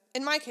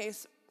 in my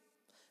case,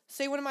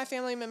 say one of my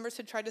family members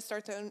had tried to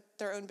start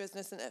their own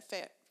business, and it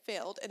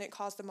failed, and it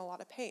caused them a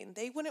lot of pain.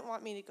 They wouldn't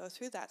want me to go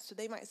through that, so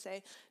they might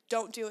say,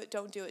 don't do it,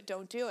 don't do it,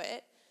 don't do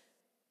it.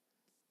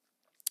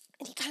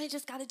 And you kind of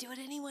just got to do it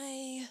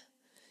anyway.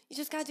 You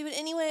just got to do it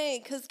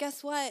anyway, because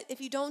guess what? If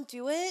you don't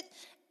do it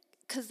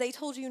because they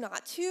told you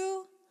not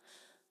to,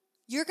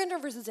 you're going to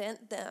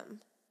resent them.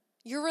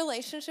 Your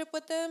relationship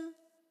with them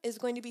is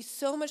going to be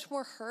so much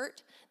more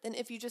hurt than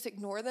if you just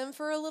ignore them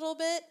for a little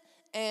bit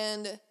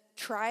and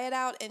try it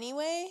out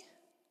anyway.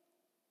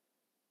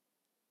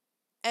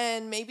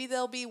 And maybe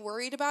they'll be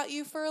worried about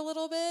you for a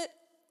little bit,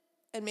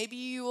 and maybe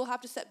you will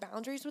have to set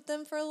boundaries with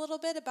them for a little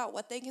bit about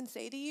what they can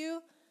say to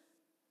you.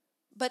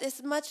 But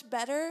it's much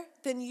better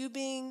than you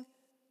being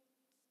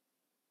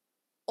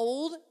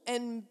old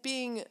and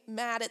being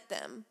mad at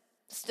them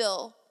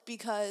still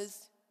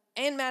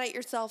and mad at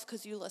yourself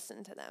because you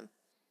listened to them.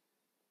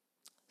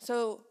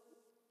 So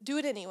do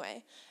it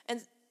anyway.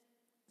 And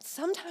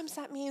sometimes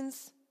that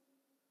means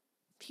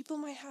people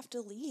might have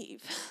to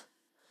leave.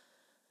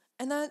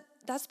 And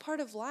that's part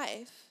of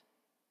life.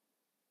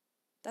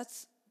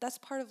 That's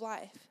part of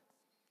life.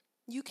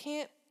 You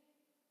can't,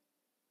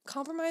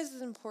 compromise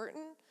is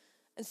important,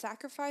 and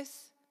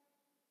sacrifice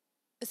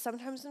is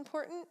sometimes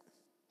important,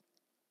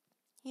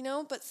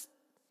 but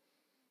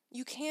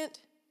you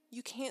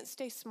can't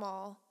stay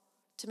small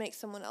to make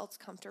someone else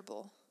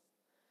comfortable.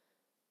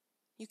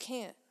 You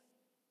can't.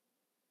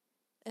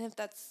 And if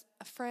that's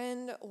a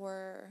friend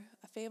or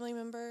a family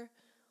member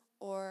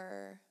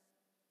or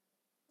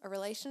a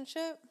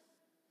relationship,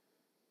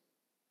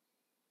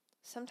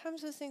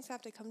 sometimes those things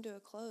have to come to a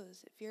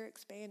close if you're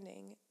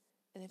expanding,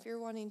 and if you're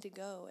wanting to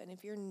go, and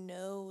if you're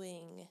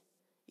knowing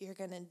you're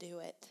going to do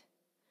it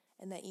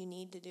and that you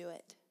need to do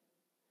it.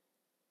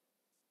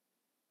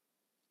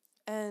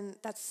 And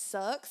that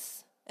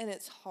sucks, and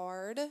it's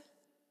hard,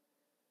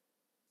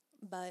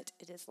 but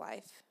it is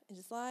life. It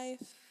is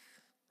life.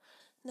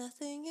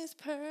 Nothing is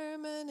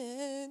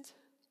permanent.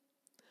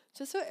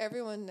 Just so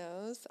everyone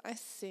knows, I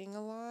sing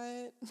a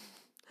lot.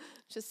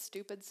 Just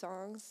stupid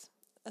songs.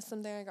 That's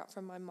something I got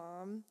from my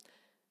mom.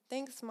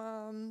 Thanks,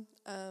 Mom.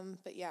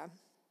 But yeah,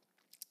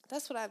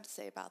 that's what I have to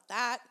say about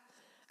that.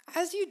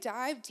 As you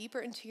dive deeper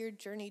into your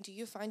journey, do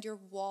you find your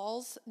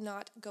walls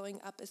not going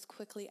up as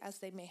quickly as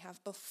they may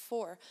have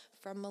before?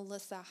 From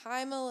Melissa.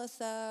 Hi,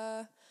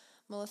 Melissa.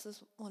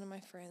 Melissa's one of my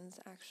friends,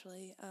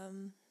 actually.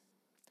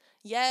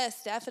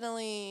 Yes,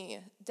 definitely.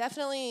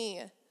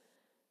 Definitely.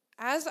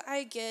 As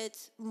I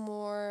get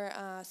more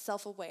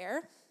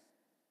self-aware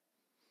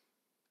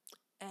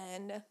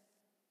and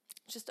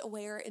just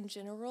aware in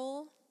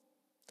general,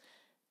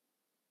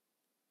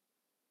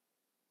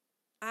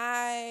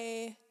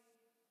 I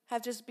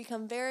have just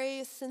become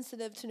very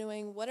sensitive to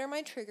knowing what are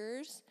my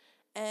triggers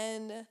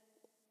and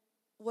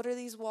what are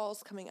these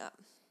walls coming up?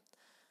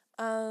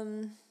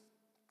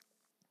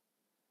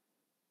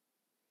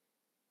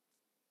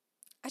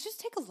 I just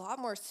take a lot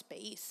more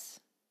space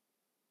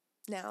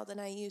now than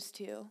I used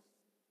to.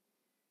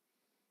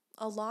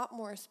 A lot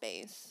more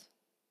space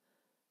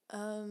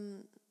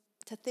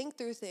to think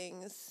through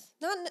things,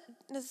 not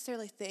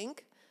necessarily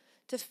think,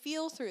 to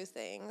feel through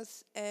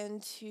things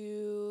and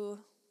to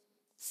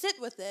sit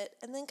with it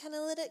and then kind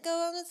of let it go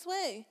on its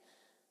way.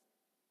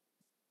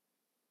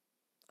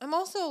 I'm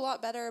also a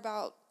lot better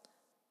about,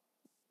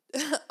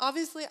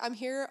 obviously I'm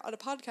here on a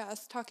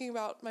podcast talking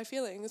about my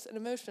feelings and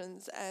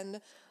emotions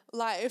and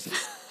life.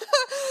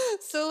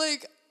 So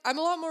like, I'm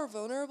a lot more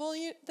vulnerable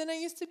than I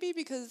used to be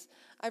because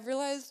I've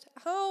realized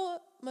how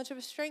much of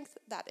a strength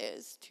that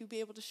is to be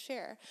able to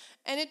share.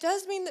 And it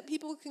does mean that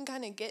people can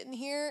kind of get in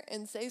here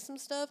and say some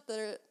stuff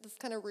that's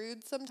kind of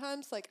rude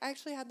sometimes. Like, I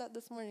actually had that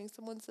this morning.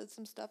 Someone said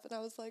some stuff and I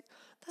was like,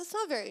 that's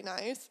not very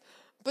nice.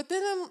 But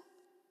then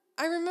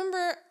I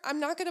remember I'm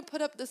not going to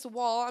put up this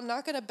wall. I'm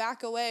not going to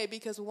back away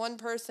because one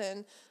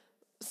person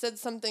said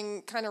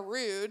something kind of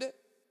rude.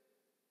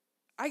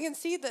 I can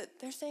see that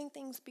they're saying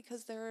things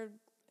because they're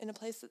in a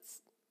place that's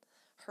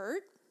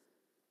hurt.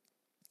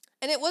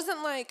 And it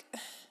wasn't like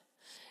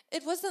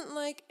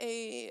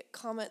a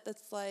comment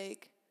that's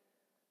like,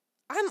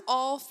 I'm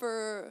all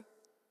for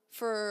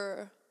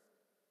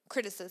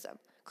criticism.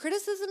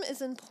 Criticism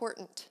is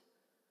important.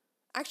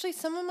 Actually,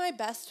 some of my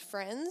best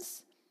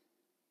friends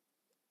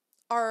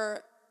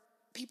are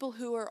people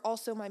who are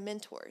also my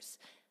mentors.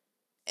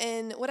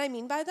 And what I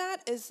mean by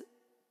that is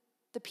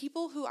the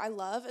people who I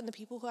love and the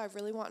people who I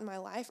really want in my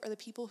life are the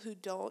people who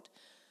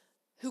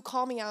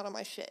call me out on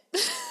my shit.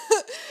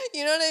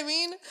 You know what I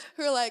mean?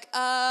 Who are like,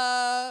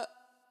 are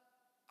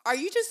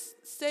you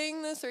just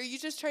saying this, or are you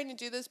just trying to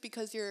do this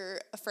because you're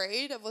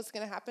afraid of what's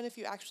going to happen if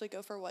you actually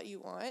go for what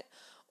you want?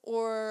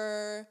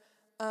 Or,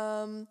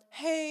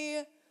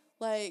 hey,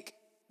 like,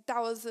 that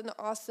was an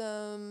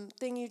awesome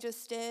thing you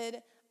just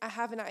did. I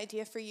have an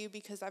idea for you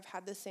because I've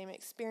had the same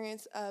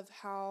experience of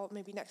how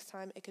maybe next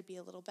time it could be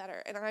a little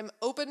better. And I'm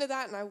open to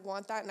that, and I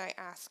want that, and I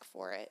ask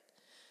for it.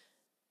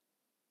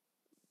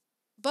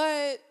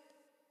 But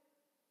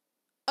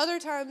other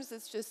times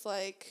it's just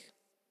like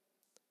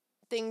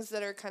things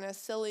that are kind of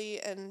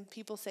silly and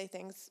people say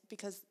things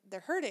because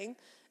they're hurting,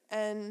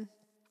 and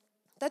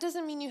that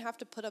doesn't mean you have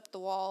to put up the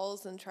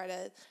walls and try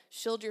to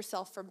shield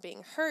yourself from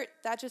being hurt.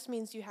 That just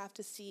means you have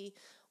to see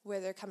where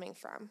they're coming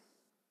from.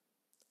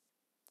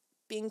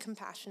 Being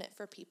compassionate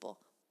for people.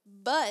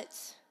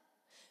 But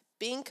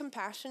being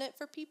compassionate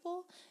for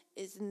people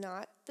is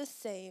not the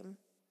same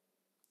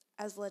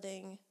as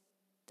letting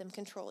them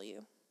control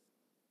you.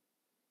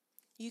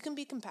 You can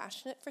be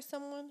compassionate for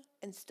someone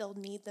and still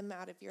need them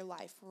out of your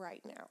life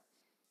right now.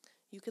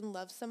 You can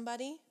love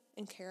somebody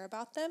and care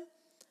about them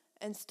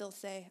and still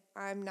say,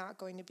 I'm not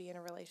going to be in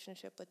a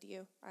relationship with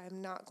you.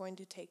 I'm not going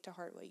to take to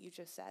heart what you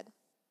just said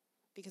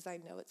because I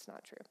know it's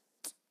not true.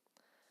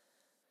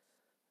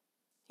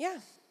 Yeah.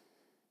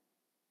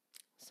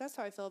 So that's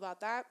how I feel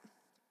about that.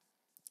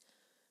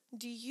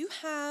 Do you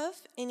have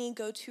any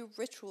go-to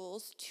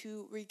rituals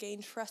to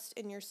regain trust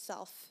in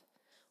yourself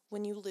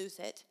when you lose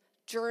it?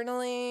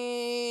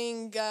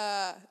 Journaling.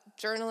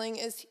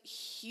 Journaling is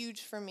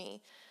huge for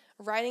me.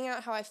 Writing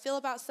out how I feel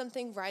about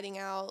something, writing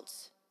out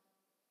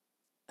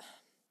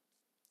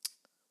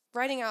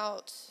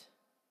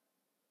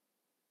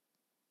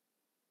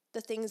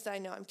the things that I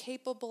know I'm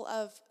capable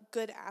of,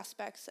 good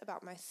aspects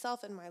about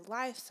myself and my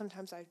life.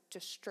 Sometimes I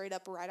just straight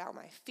up write out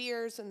my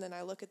fears, and then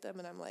I look at them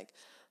and I'm like,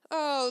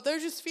 oh, they're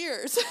just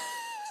fears.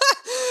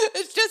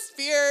 It's just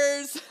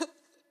fears.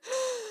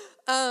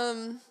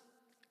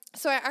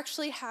 So I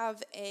actually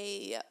have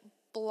a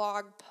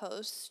blog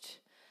post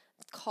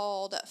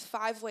called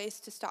 5 Ways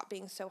to Stop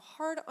Being So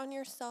Hard on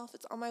Yourself.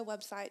 It's on my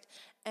website,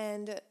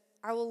 and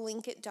I will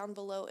link it down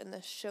below in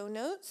the show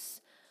notes.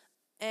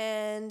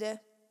 And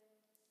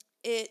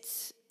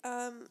it's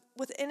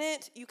within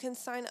it, you can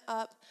sign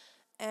up,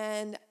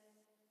 and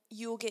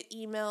you'll get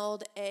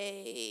emailed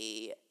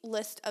a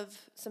list of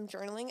some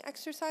journaling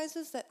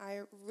exercises that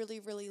I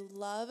really, really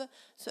love.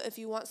 So if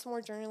you want some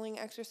more journaling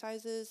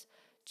exercises,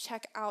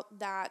 check out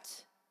that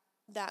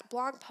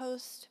blog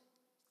post.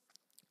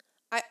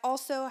 I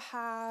also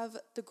have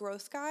the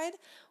Growth Guide,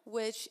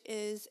 which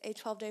is a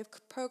 12-day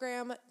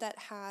program that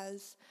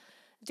has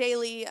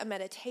daily a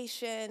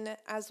meditation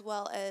as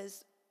well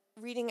as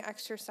reading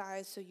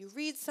exercise. So you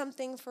read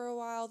something for a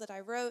while that I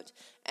wrote,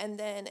 and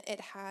then it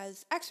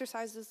has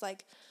exercises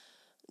like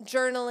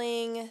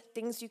journaling,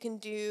 things you can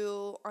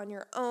do on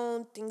your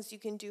own, things you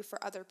can do for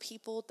other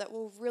people that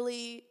will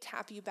really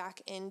tap you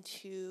back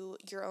into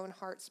your own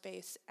heart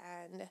space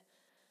and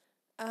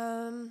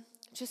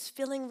just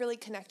feeling really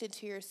connected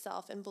to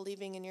yourself and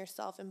believing in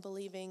yourself and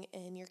believing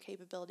in your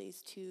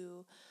capabilities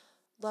to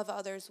love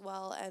others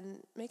well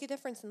and make a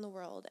difference in the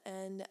world.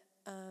 And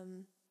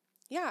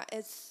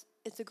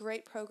it's a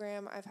great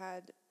program. I've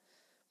had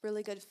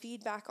really good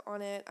feedback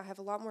on it. I have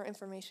a lot more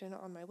information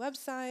on my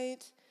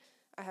website.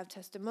 I have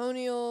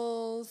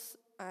testimonials.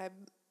 I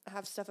I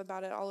have stuff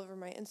about it all over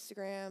my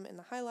Instagram in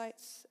the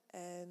highlights.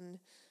 And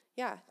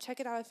yeah, check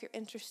it out if you're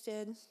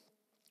interested.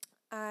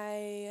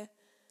 I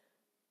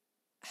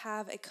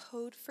have a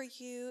code for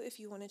you. If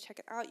you want to check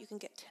it out, you can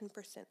get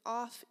 10%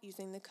 off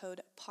using the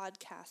code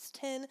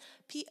PODCAST10,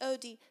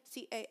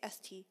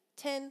 PODCAST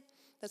 10.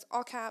 That's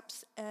all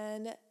caps,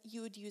 and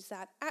you would use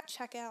that at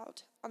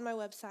checkout on my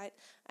website.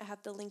 I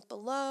have the link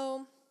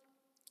below,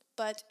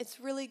 but it's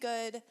really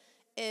good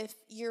if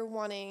you're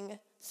wanting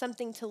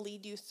something to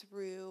lead you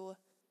through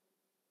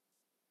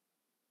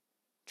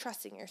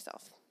trusting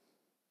yourself,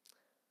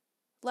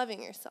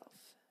 loving yourself,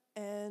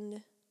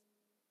 and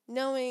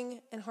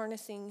knowing and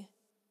harnessing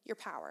your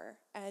power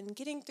and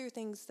getting through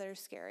things that are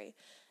scary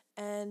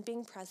and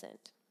being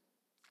present,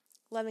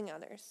 loving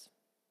others.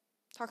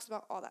 Talks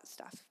about all that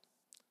stuff,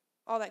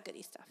 all that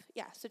goody stuff.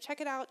 Yeah, so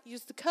check it out.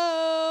 Use the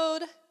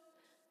code.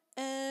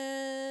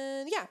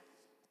 And yeah.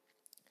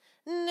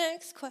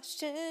 Next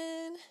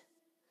question.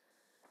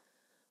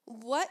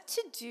 What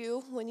to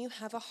do when you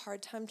have a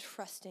hard time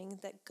trusting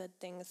that good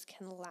things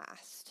can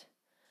last?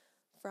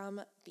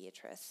 From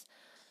Beatrice.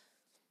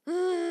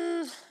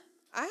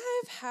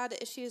 I've had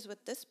issues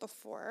with this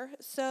before.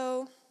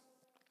 So,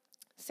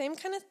 same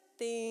kind of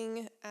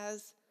thing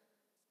as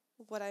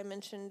what I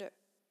mentioned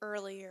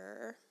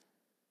earlier.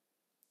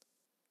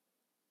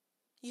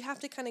 You have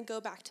to kind of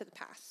go back to the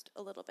past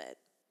a little bit.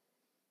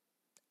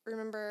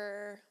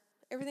 Remember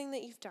everything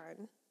that you've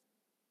done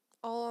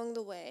all along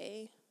the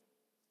way,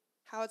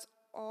 how it's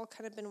all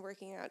kind of been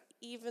working out,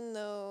 even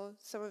though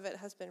some of it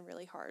has been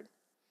really hard.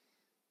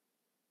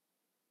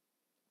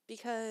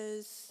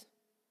 Because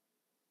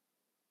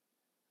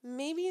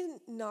maybe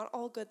not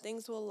all good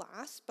things will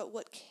last, but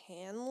what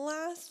can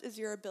last is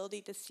your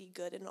ability to see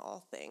good in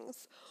all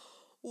things.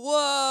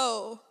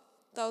 Whoa!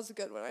 That was a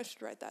good one. I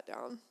should write that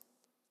down.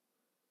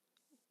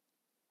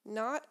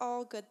 Not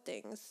all good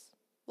things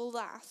will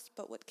last,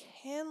 but what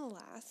can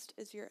last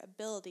is your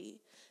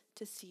ability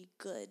to see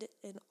good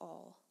in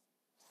all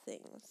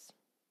things.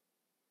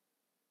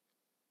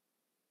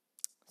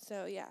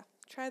 So yeah,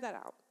 try that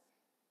out.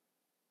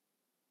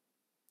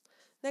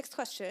 Next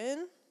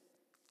question.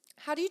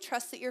 How do you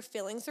trust that your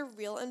feelings are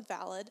real and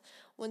valid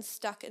when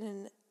stuck in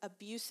an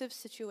abusive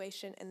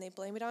situation and they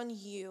blame it on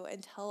you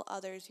and tell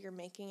others you're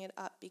making it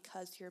up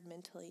because you're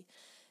mentally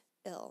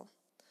ill?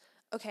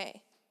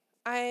 Okay,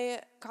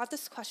 I got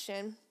this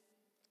question,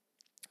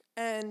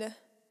 and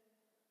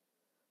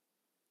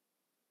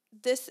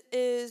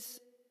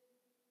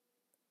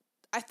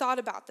I thought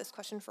about this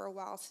question for a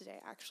while today,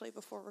 actually,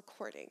 before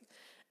recording.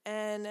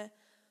 And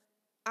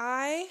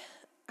I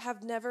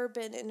have never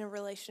been in a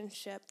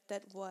relationship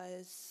that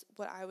was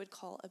what I would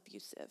call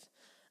abusive.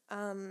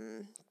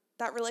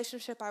 That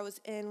relationship I was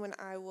in when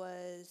I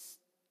was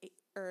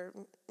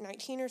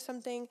 19 or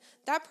something,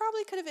 that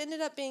probably could have ended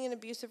up being an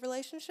abusive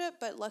relationship,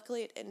 but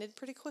luckily it ended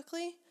pretty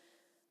quickly.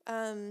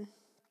 I've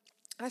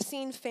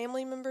seen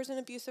family members in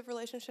abusive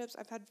relationships.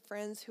 I've had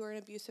friends who are in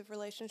abusive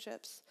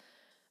relationships,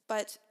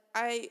 but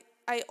I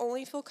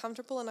only feel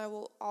comfortable and I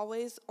will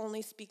always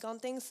only speak on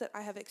things that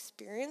I have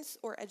experience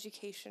or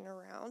education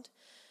around.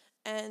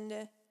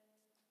 And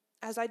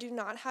as I do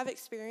not have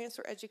experience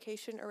or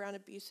education around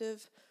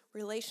abusive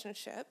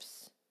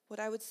relationships, what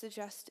I would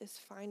suggest is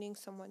finding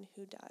someone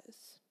who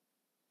does.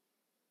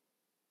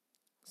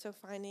 So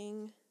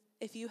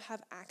if you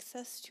have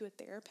access to a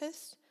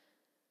therapist,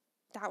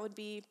 that would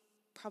be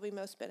probably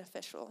most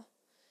beneficial.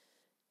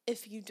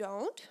 If you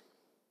don't,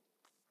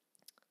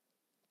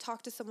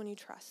 talk to someone you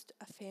trust,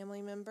 a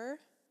family member,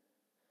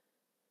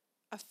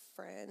 a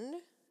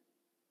friend.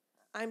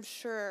 I'm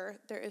sure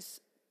there is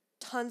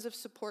tons of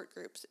support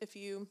groups if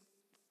you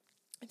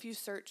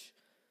search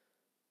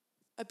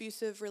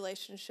abusive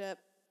relationship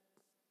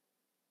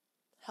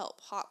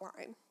help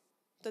hotline,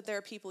 that there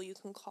are people you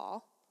can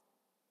call.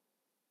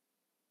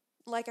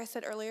 Like I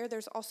said earlier,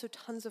 there's also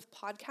tons of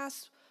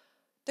podcasts.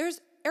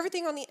 There's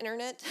everything on the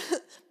internet.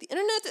 The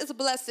internet is a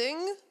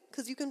blessing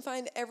because you can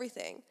find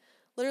everything,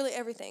 literally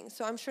everything.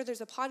 So I'm sure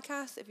there's a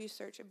podcast if you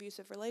search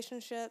abusive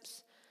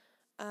relationships.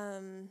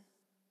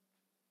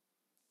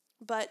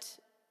 But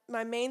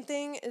my main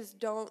thing is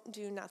don't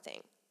do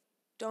nothing.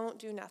 Don't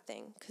do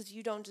nothing because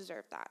you don't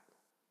deserve that.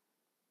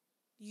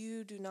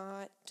 You do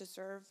not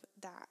deserve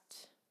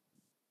that.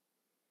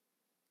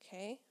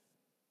 Okay?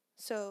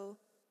 So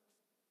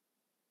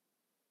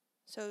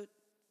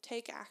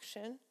take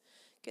action,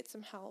 get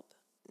some help,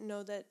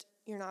 know that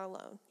you're not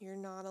alone. You're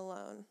not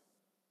alone.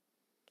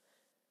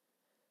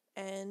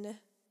 And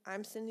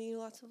I'm sending you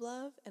lots of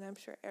love, and I'm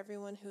sure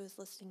everyone who is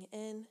listening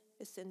in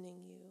is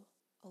sending you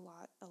a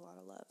lot of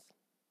love.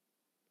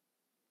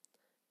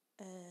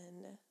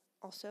 And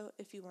also,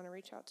 if you want to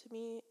reach out to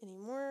me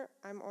anymore,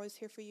 I'm always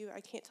here for you.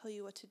 I can't tell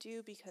you what to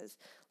do because,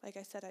 like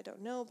I said, I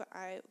don't know, but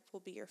I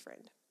will be your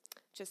friend.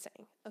 Just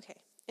saying. Okay,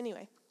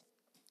 anyway.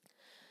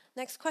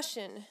 Next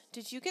question.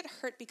 Did you get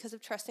hurt because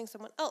of trusting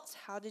someone else?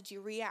 How did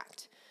you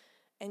react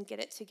and get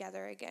it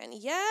together again?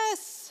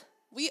 Yes!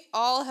 We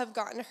all have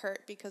gotten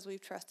hurt because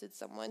we've trusted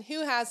someone.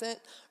 Who hasn't?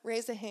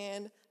 Raise a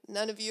hand.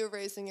 None of you are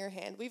raising your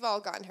hand. We've all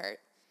gotten hurt.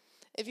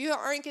 If you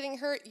aren't getting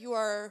hurt, you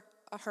are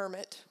a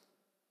hermit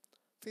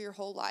for your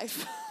whole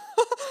life.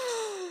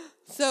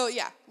 So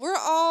yeah, we're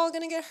all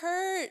going to get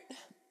hurt.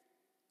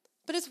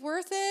 But it's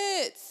worth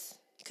it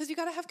because you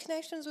got to have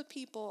connections with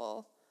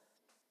people.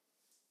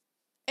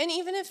 And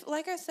even if,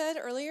 like I said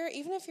earlier,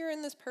 even if you're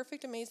in this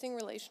perfect, amazing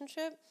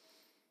relationship,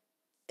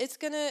 it's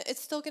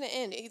still going to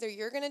end. Either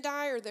you're going to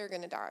die or they're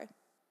going to die.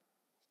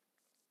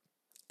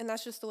 And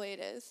that's just the way it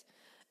is.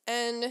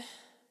 And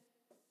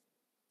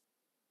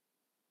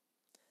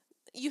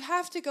you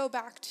have to go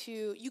back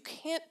to, you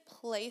can't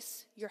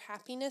place your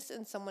happiness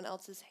in someone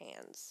else's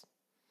hands.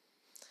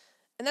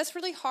 And that's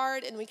really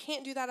hard, and we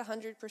can't do that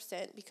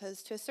 100%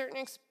 because to a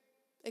certain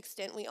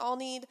extent, we all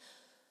need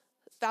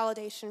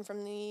validation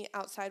from the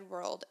outside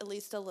world, at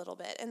least a little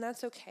bit, and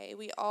that's okay.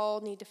 We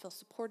all need to feel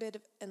supported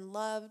and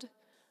loved,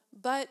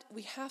 but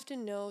we have to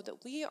know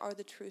that we are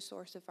the true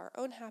source of our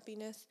own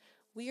happiness.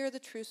 We are the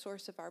true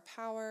source of our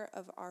power,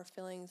 of our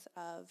feelings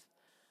of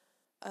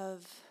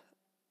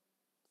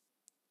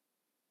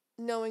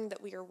knowing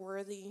that we are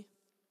worthy.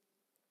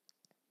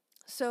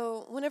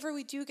 So whenever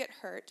we do get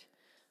hurt,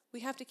 we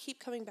have to keep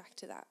coming back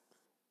to that.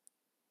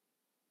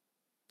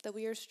 That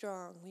we are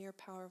strong, we are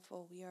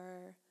powerful, we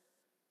are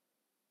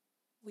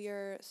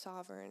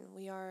sovereign,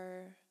 we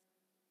are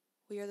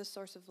the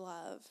source of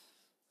love.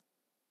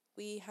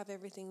 We have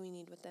everything we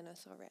need within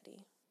us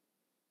already.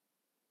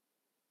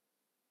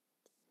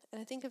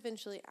 And I think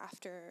eventually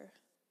after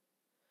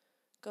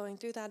going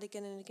through that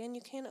again and again,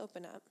 you can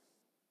open up.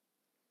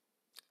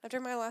 After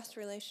my last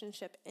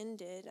relationship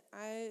ended,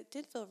 I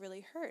did feel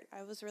really hurt.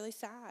 I was really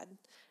sad,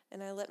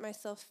 and I let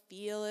myself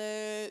feel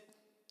it.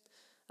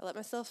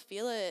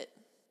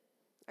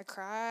 I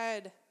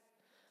cried.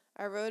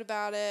 I wrote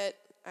about it.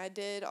 I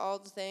did all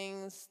the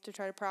things to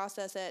try to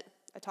process it.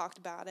 I talked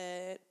about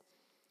it.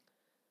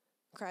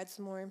 Cried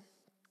some more.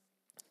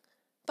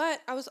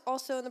 But I was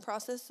also in the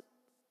process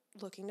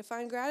looking to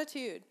find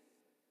gratitude.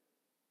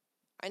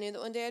 I knew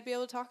that one day I'd be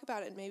able to talk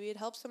about it and maybe it'd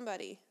help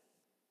somebody.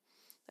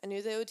 I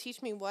knew that it would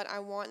teach me what I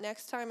want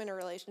next time in a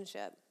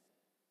relationship.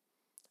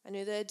 I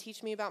knew that it'd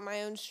teach me about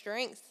my own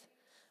strength,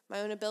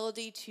 my own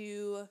ability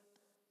to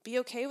be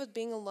okay with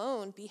being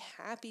alone, be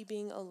happy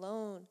being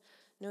alone.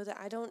 Know that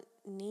I don't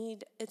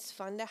need, it's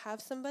fun to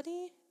have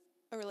somebody,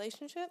 a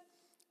relationship,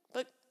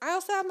 but I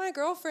also have my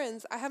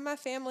girlfriends, I have my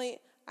family,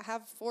 I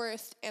have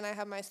Forrest, and I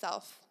have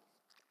myself.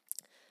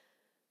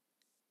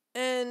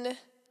 And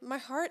my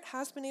heart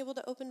has been able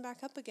to open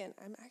back up again.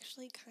 I'm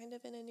actually kind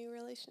of in a new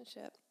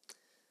relationship.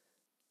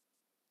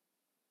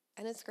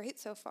 And it's great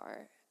so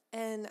far.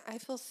 And I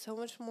feel so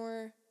much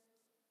more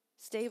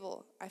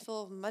stable. I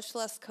feel much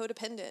less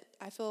codependent.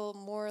 I feel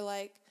more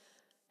like,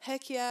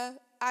 heck yeah,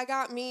 I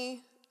got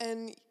me,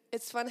 and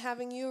it's fun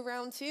having you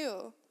around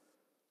too.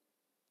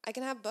 I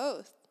can have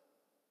both,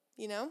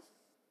 you know?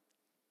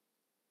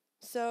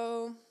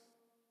 So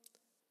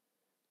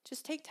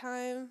just take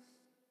time,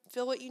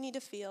 feel what you need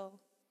to feel,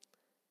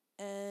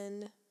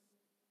 and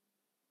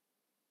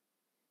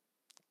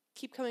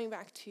keep coming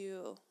back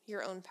to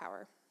your own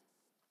power.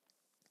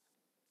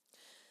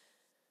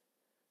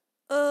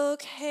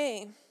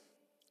 Okay,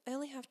 I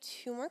only have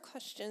 2 more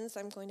questions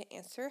I'm going to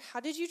answer. How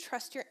did you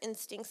trust your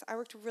instincts? I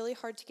worked really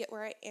hard to get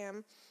where I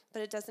am,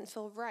 but it doesn't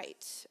feel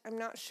right. I'm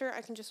not sure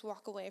I can just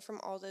walk away from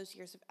all those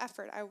years of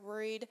effort. I'm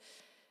worried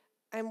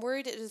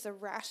it is a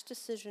rash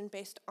decision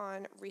based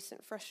on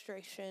recent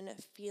frustration,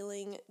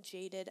 feeling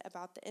jaded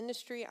about the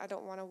industry. I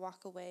don't want to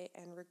walk away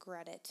and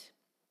regret it.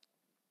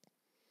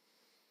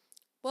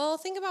 Well,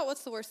 think about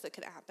what's the worst that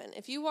could happen.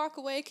 If you walk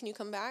away, can you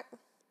come back?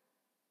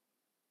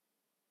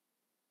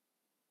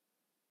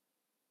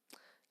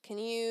 Can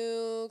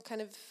you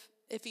kind of,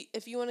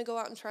 if you want to go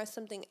out and try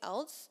something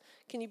else,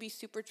 can you be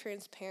super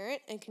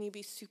transparent and can you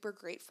be super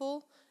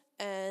grateful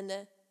and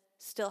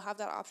still have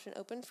that option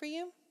open for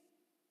you?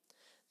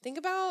 Think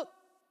about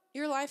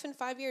your life in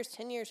 5 years,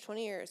 10 years,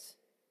 20 years.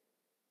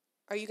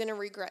 Are you going to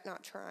regret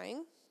not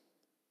trying?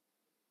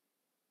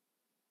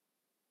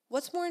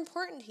 What's more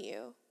important to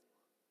you?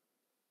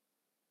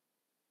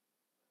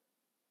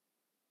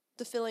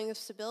 The feeling of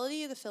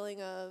stability, the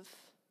feeling of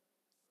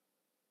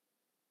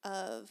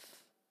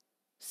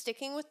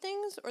sticking with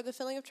things, or the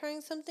feeling of trying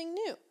something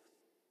new?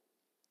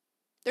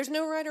 There's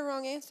no right or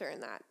wrong answer in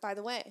that, by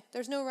the way.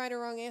 There's no right or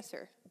wrong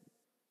answer.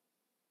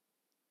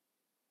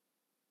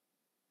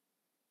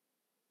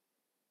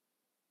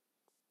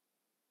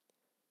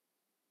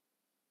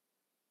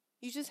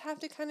 You just have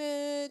to kind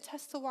of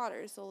test the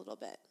waters a little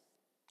bit.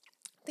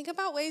 Think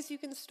about ways you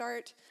can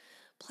start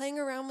playing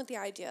around with the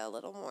idea a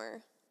little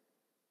more.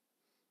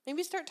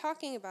 Maybe start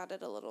talking about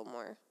it a little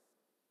more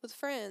with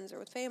friends or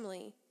with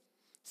family.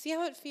 See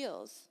how it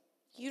feels.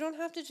 You don't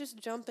have to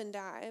just jump and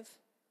dive.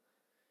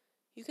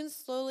 You can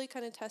slowly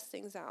kind of test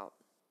things out.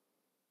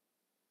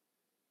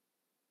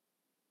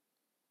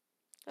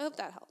 I hope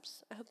that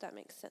helps. I hope that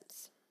makes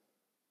sense.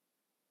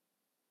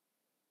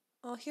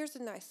 Oh, here's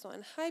a nice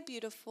one. Hi,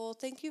 beautiful.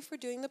 Thank you for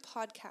doing the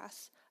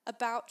podcast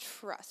about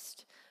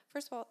trust.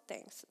 First of all,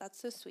 thanks. That's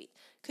so sweet.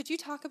 Could you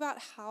talk about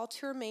how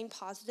to remain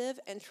positive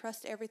and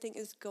trust everything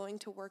is going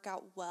to work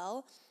out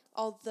well,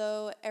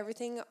 although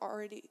everything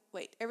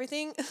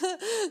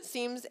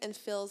seems and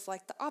feels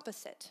like the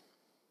opposite?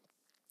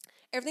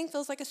 Everything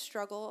feels like a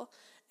struggle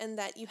and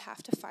that you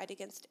have to fight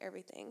against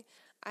everything.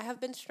 I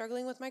have been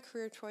struggling with my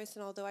career choice,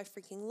 and although I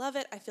freaking love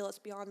it, I feel it's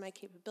beyond my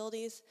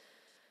capabilities.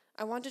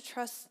 I want to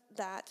trust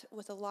that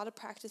with a lot of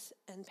practice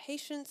and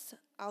patience,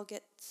 I'll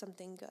get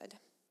something good.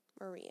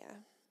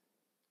 Maria.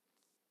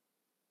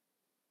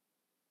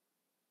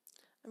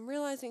 I'm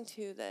realizing,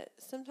 too, that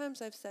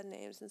sometimes I've said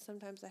names and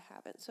sometimes I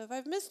haven't. So if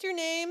I've missed your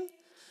name,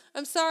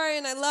 I'm sorry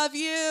and I love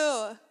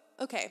you.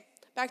 Okay,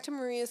 back to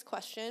Maria's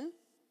question.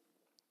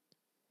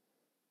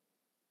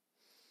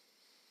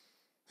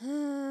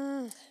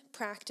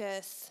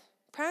 Practice.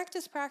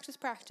 Practice, practice,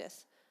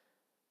 practice.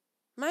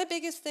 My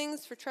biggest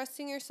things for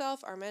trusting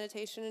yourself are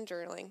meditation and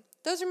journaling.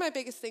 Those are my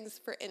biggest things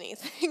for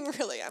anything,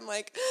 really. I'm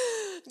like,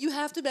 you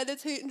have to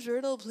meditate and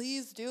journal.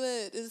 Please do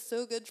it. It's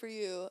so good for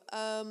you.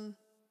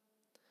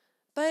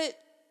 But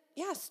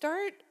yeah,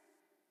 start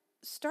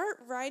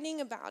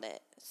writing about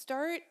it.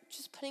 Start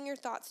just putting your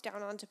thoughts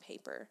down onto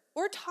paper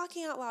or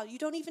talking out loud. You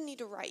don't even need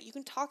to write. You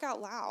can talk out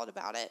loud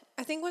about it.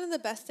 I think one of the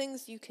best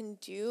things you can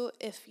do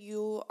if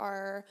you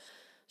are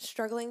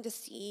struggling to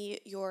see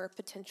your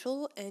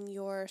potential and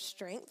your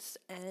strengths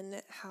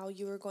and how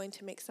you are going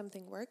to make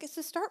something work is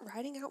to start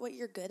writing out what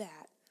you're good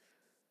at.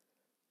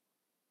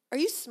 Are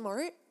you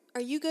smart?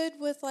 Are you good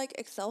with like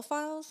Excel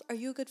files? Are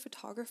you a good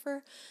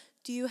photographer?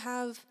 Do you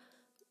have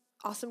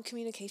awesome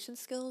communication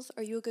skills?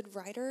 Are you a good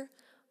writer?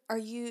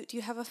 Do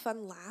you have a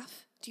fun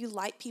laugh? Do you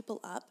light people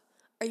up?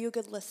 Are you a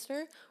good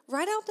listener?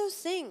 Write out those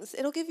things.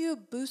 It'll give you a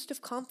boost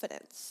of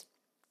confidence.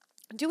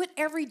 Do it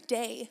every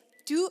day.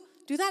 Do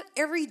that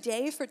every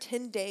day for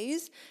 10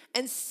 days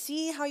and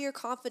see how your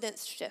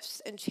confidence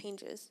shifts and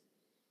changes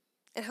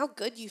and how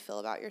good you feel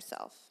about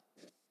yourself.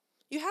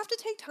 You have to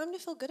take time to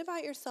feel good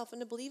about yourself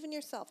and to believe in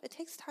yourself. It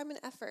takes time and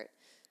effort.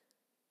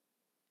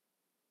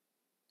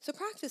 So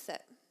practice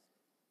it.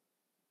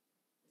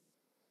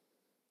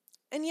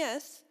 And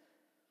yes,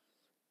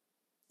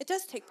 it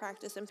does take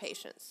practice and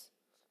patience.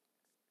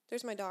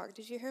 There's my dog.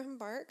 Did you hear him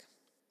bark?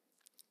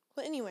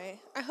 Well, anyway,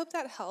 I hope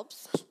that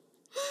helps.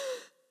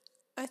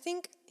 I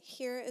think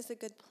here is a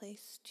good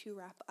place to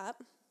wrap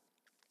up.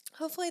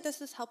 Hopefully this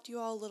has helped you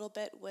all a little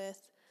bit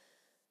with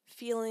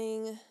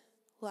feeling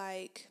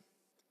like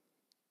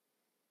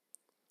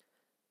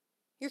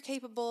you're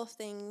capable of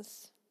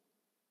things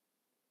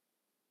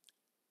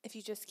if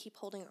you just keep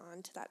holding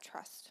on to that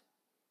trust.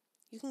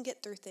 You can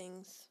get through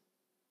things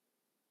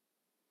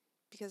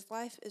because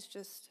life is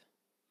just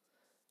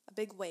a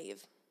big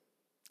wave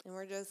and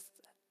we're just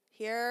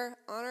here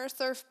on our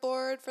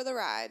surfboard for the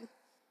ride,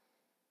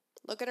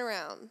 looking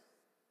around,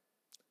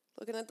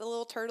 looking at the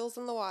little turtles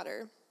in the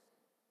water,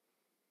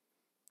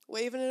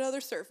 waving at other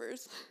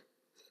surfers.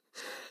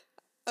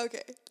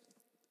 Okay,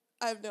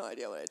 I have no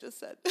idea what I just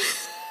said.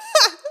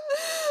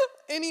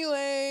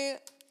 Anyway,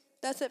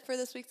 that's it for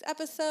this week's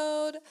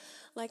episode.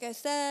 Like I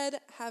said,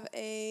 have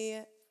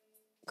a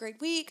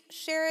great week.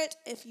 Share it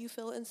if you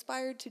feel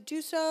inspired to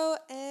do so,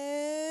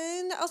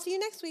 and I'll see you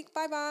next week.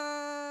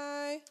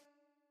 Bye-bye.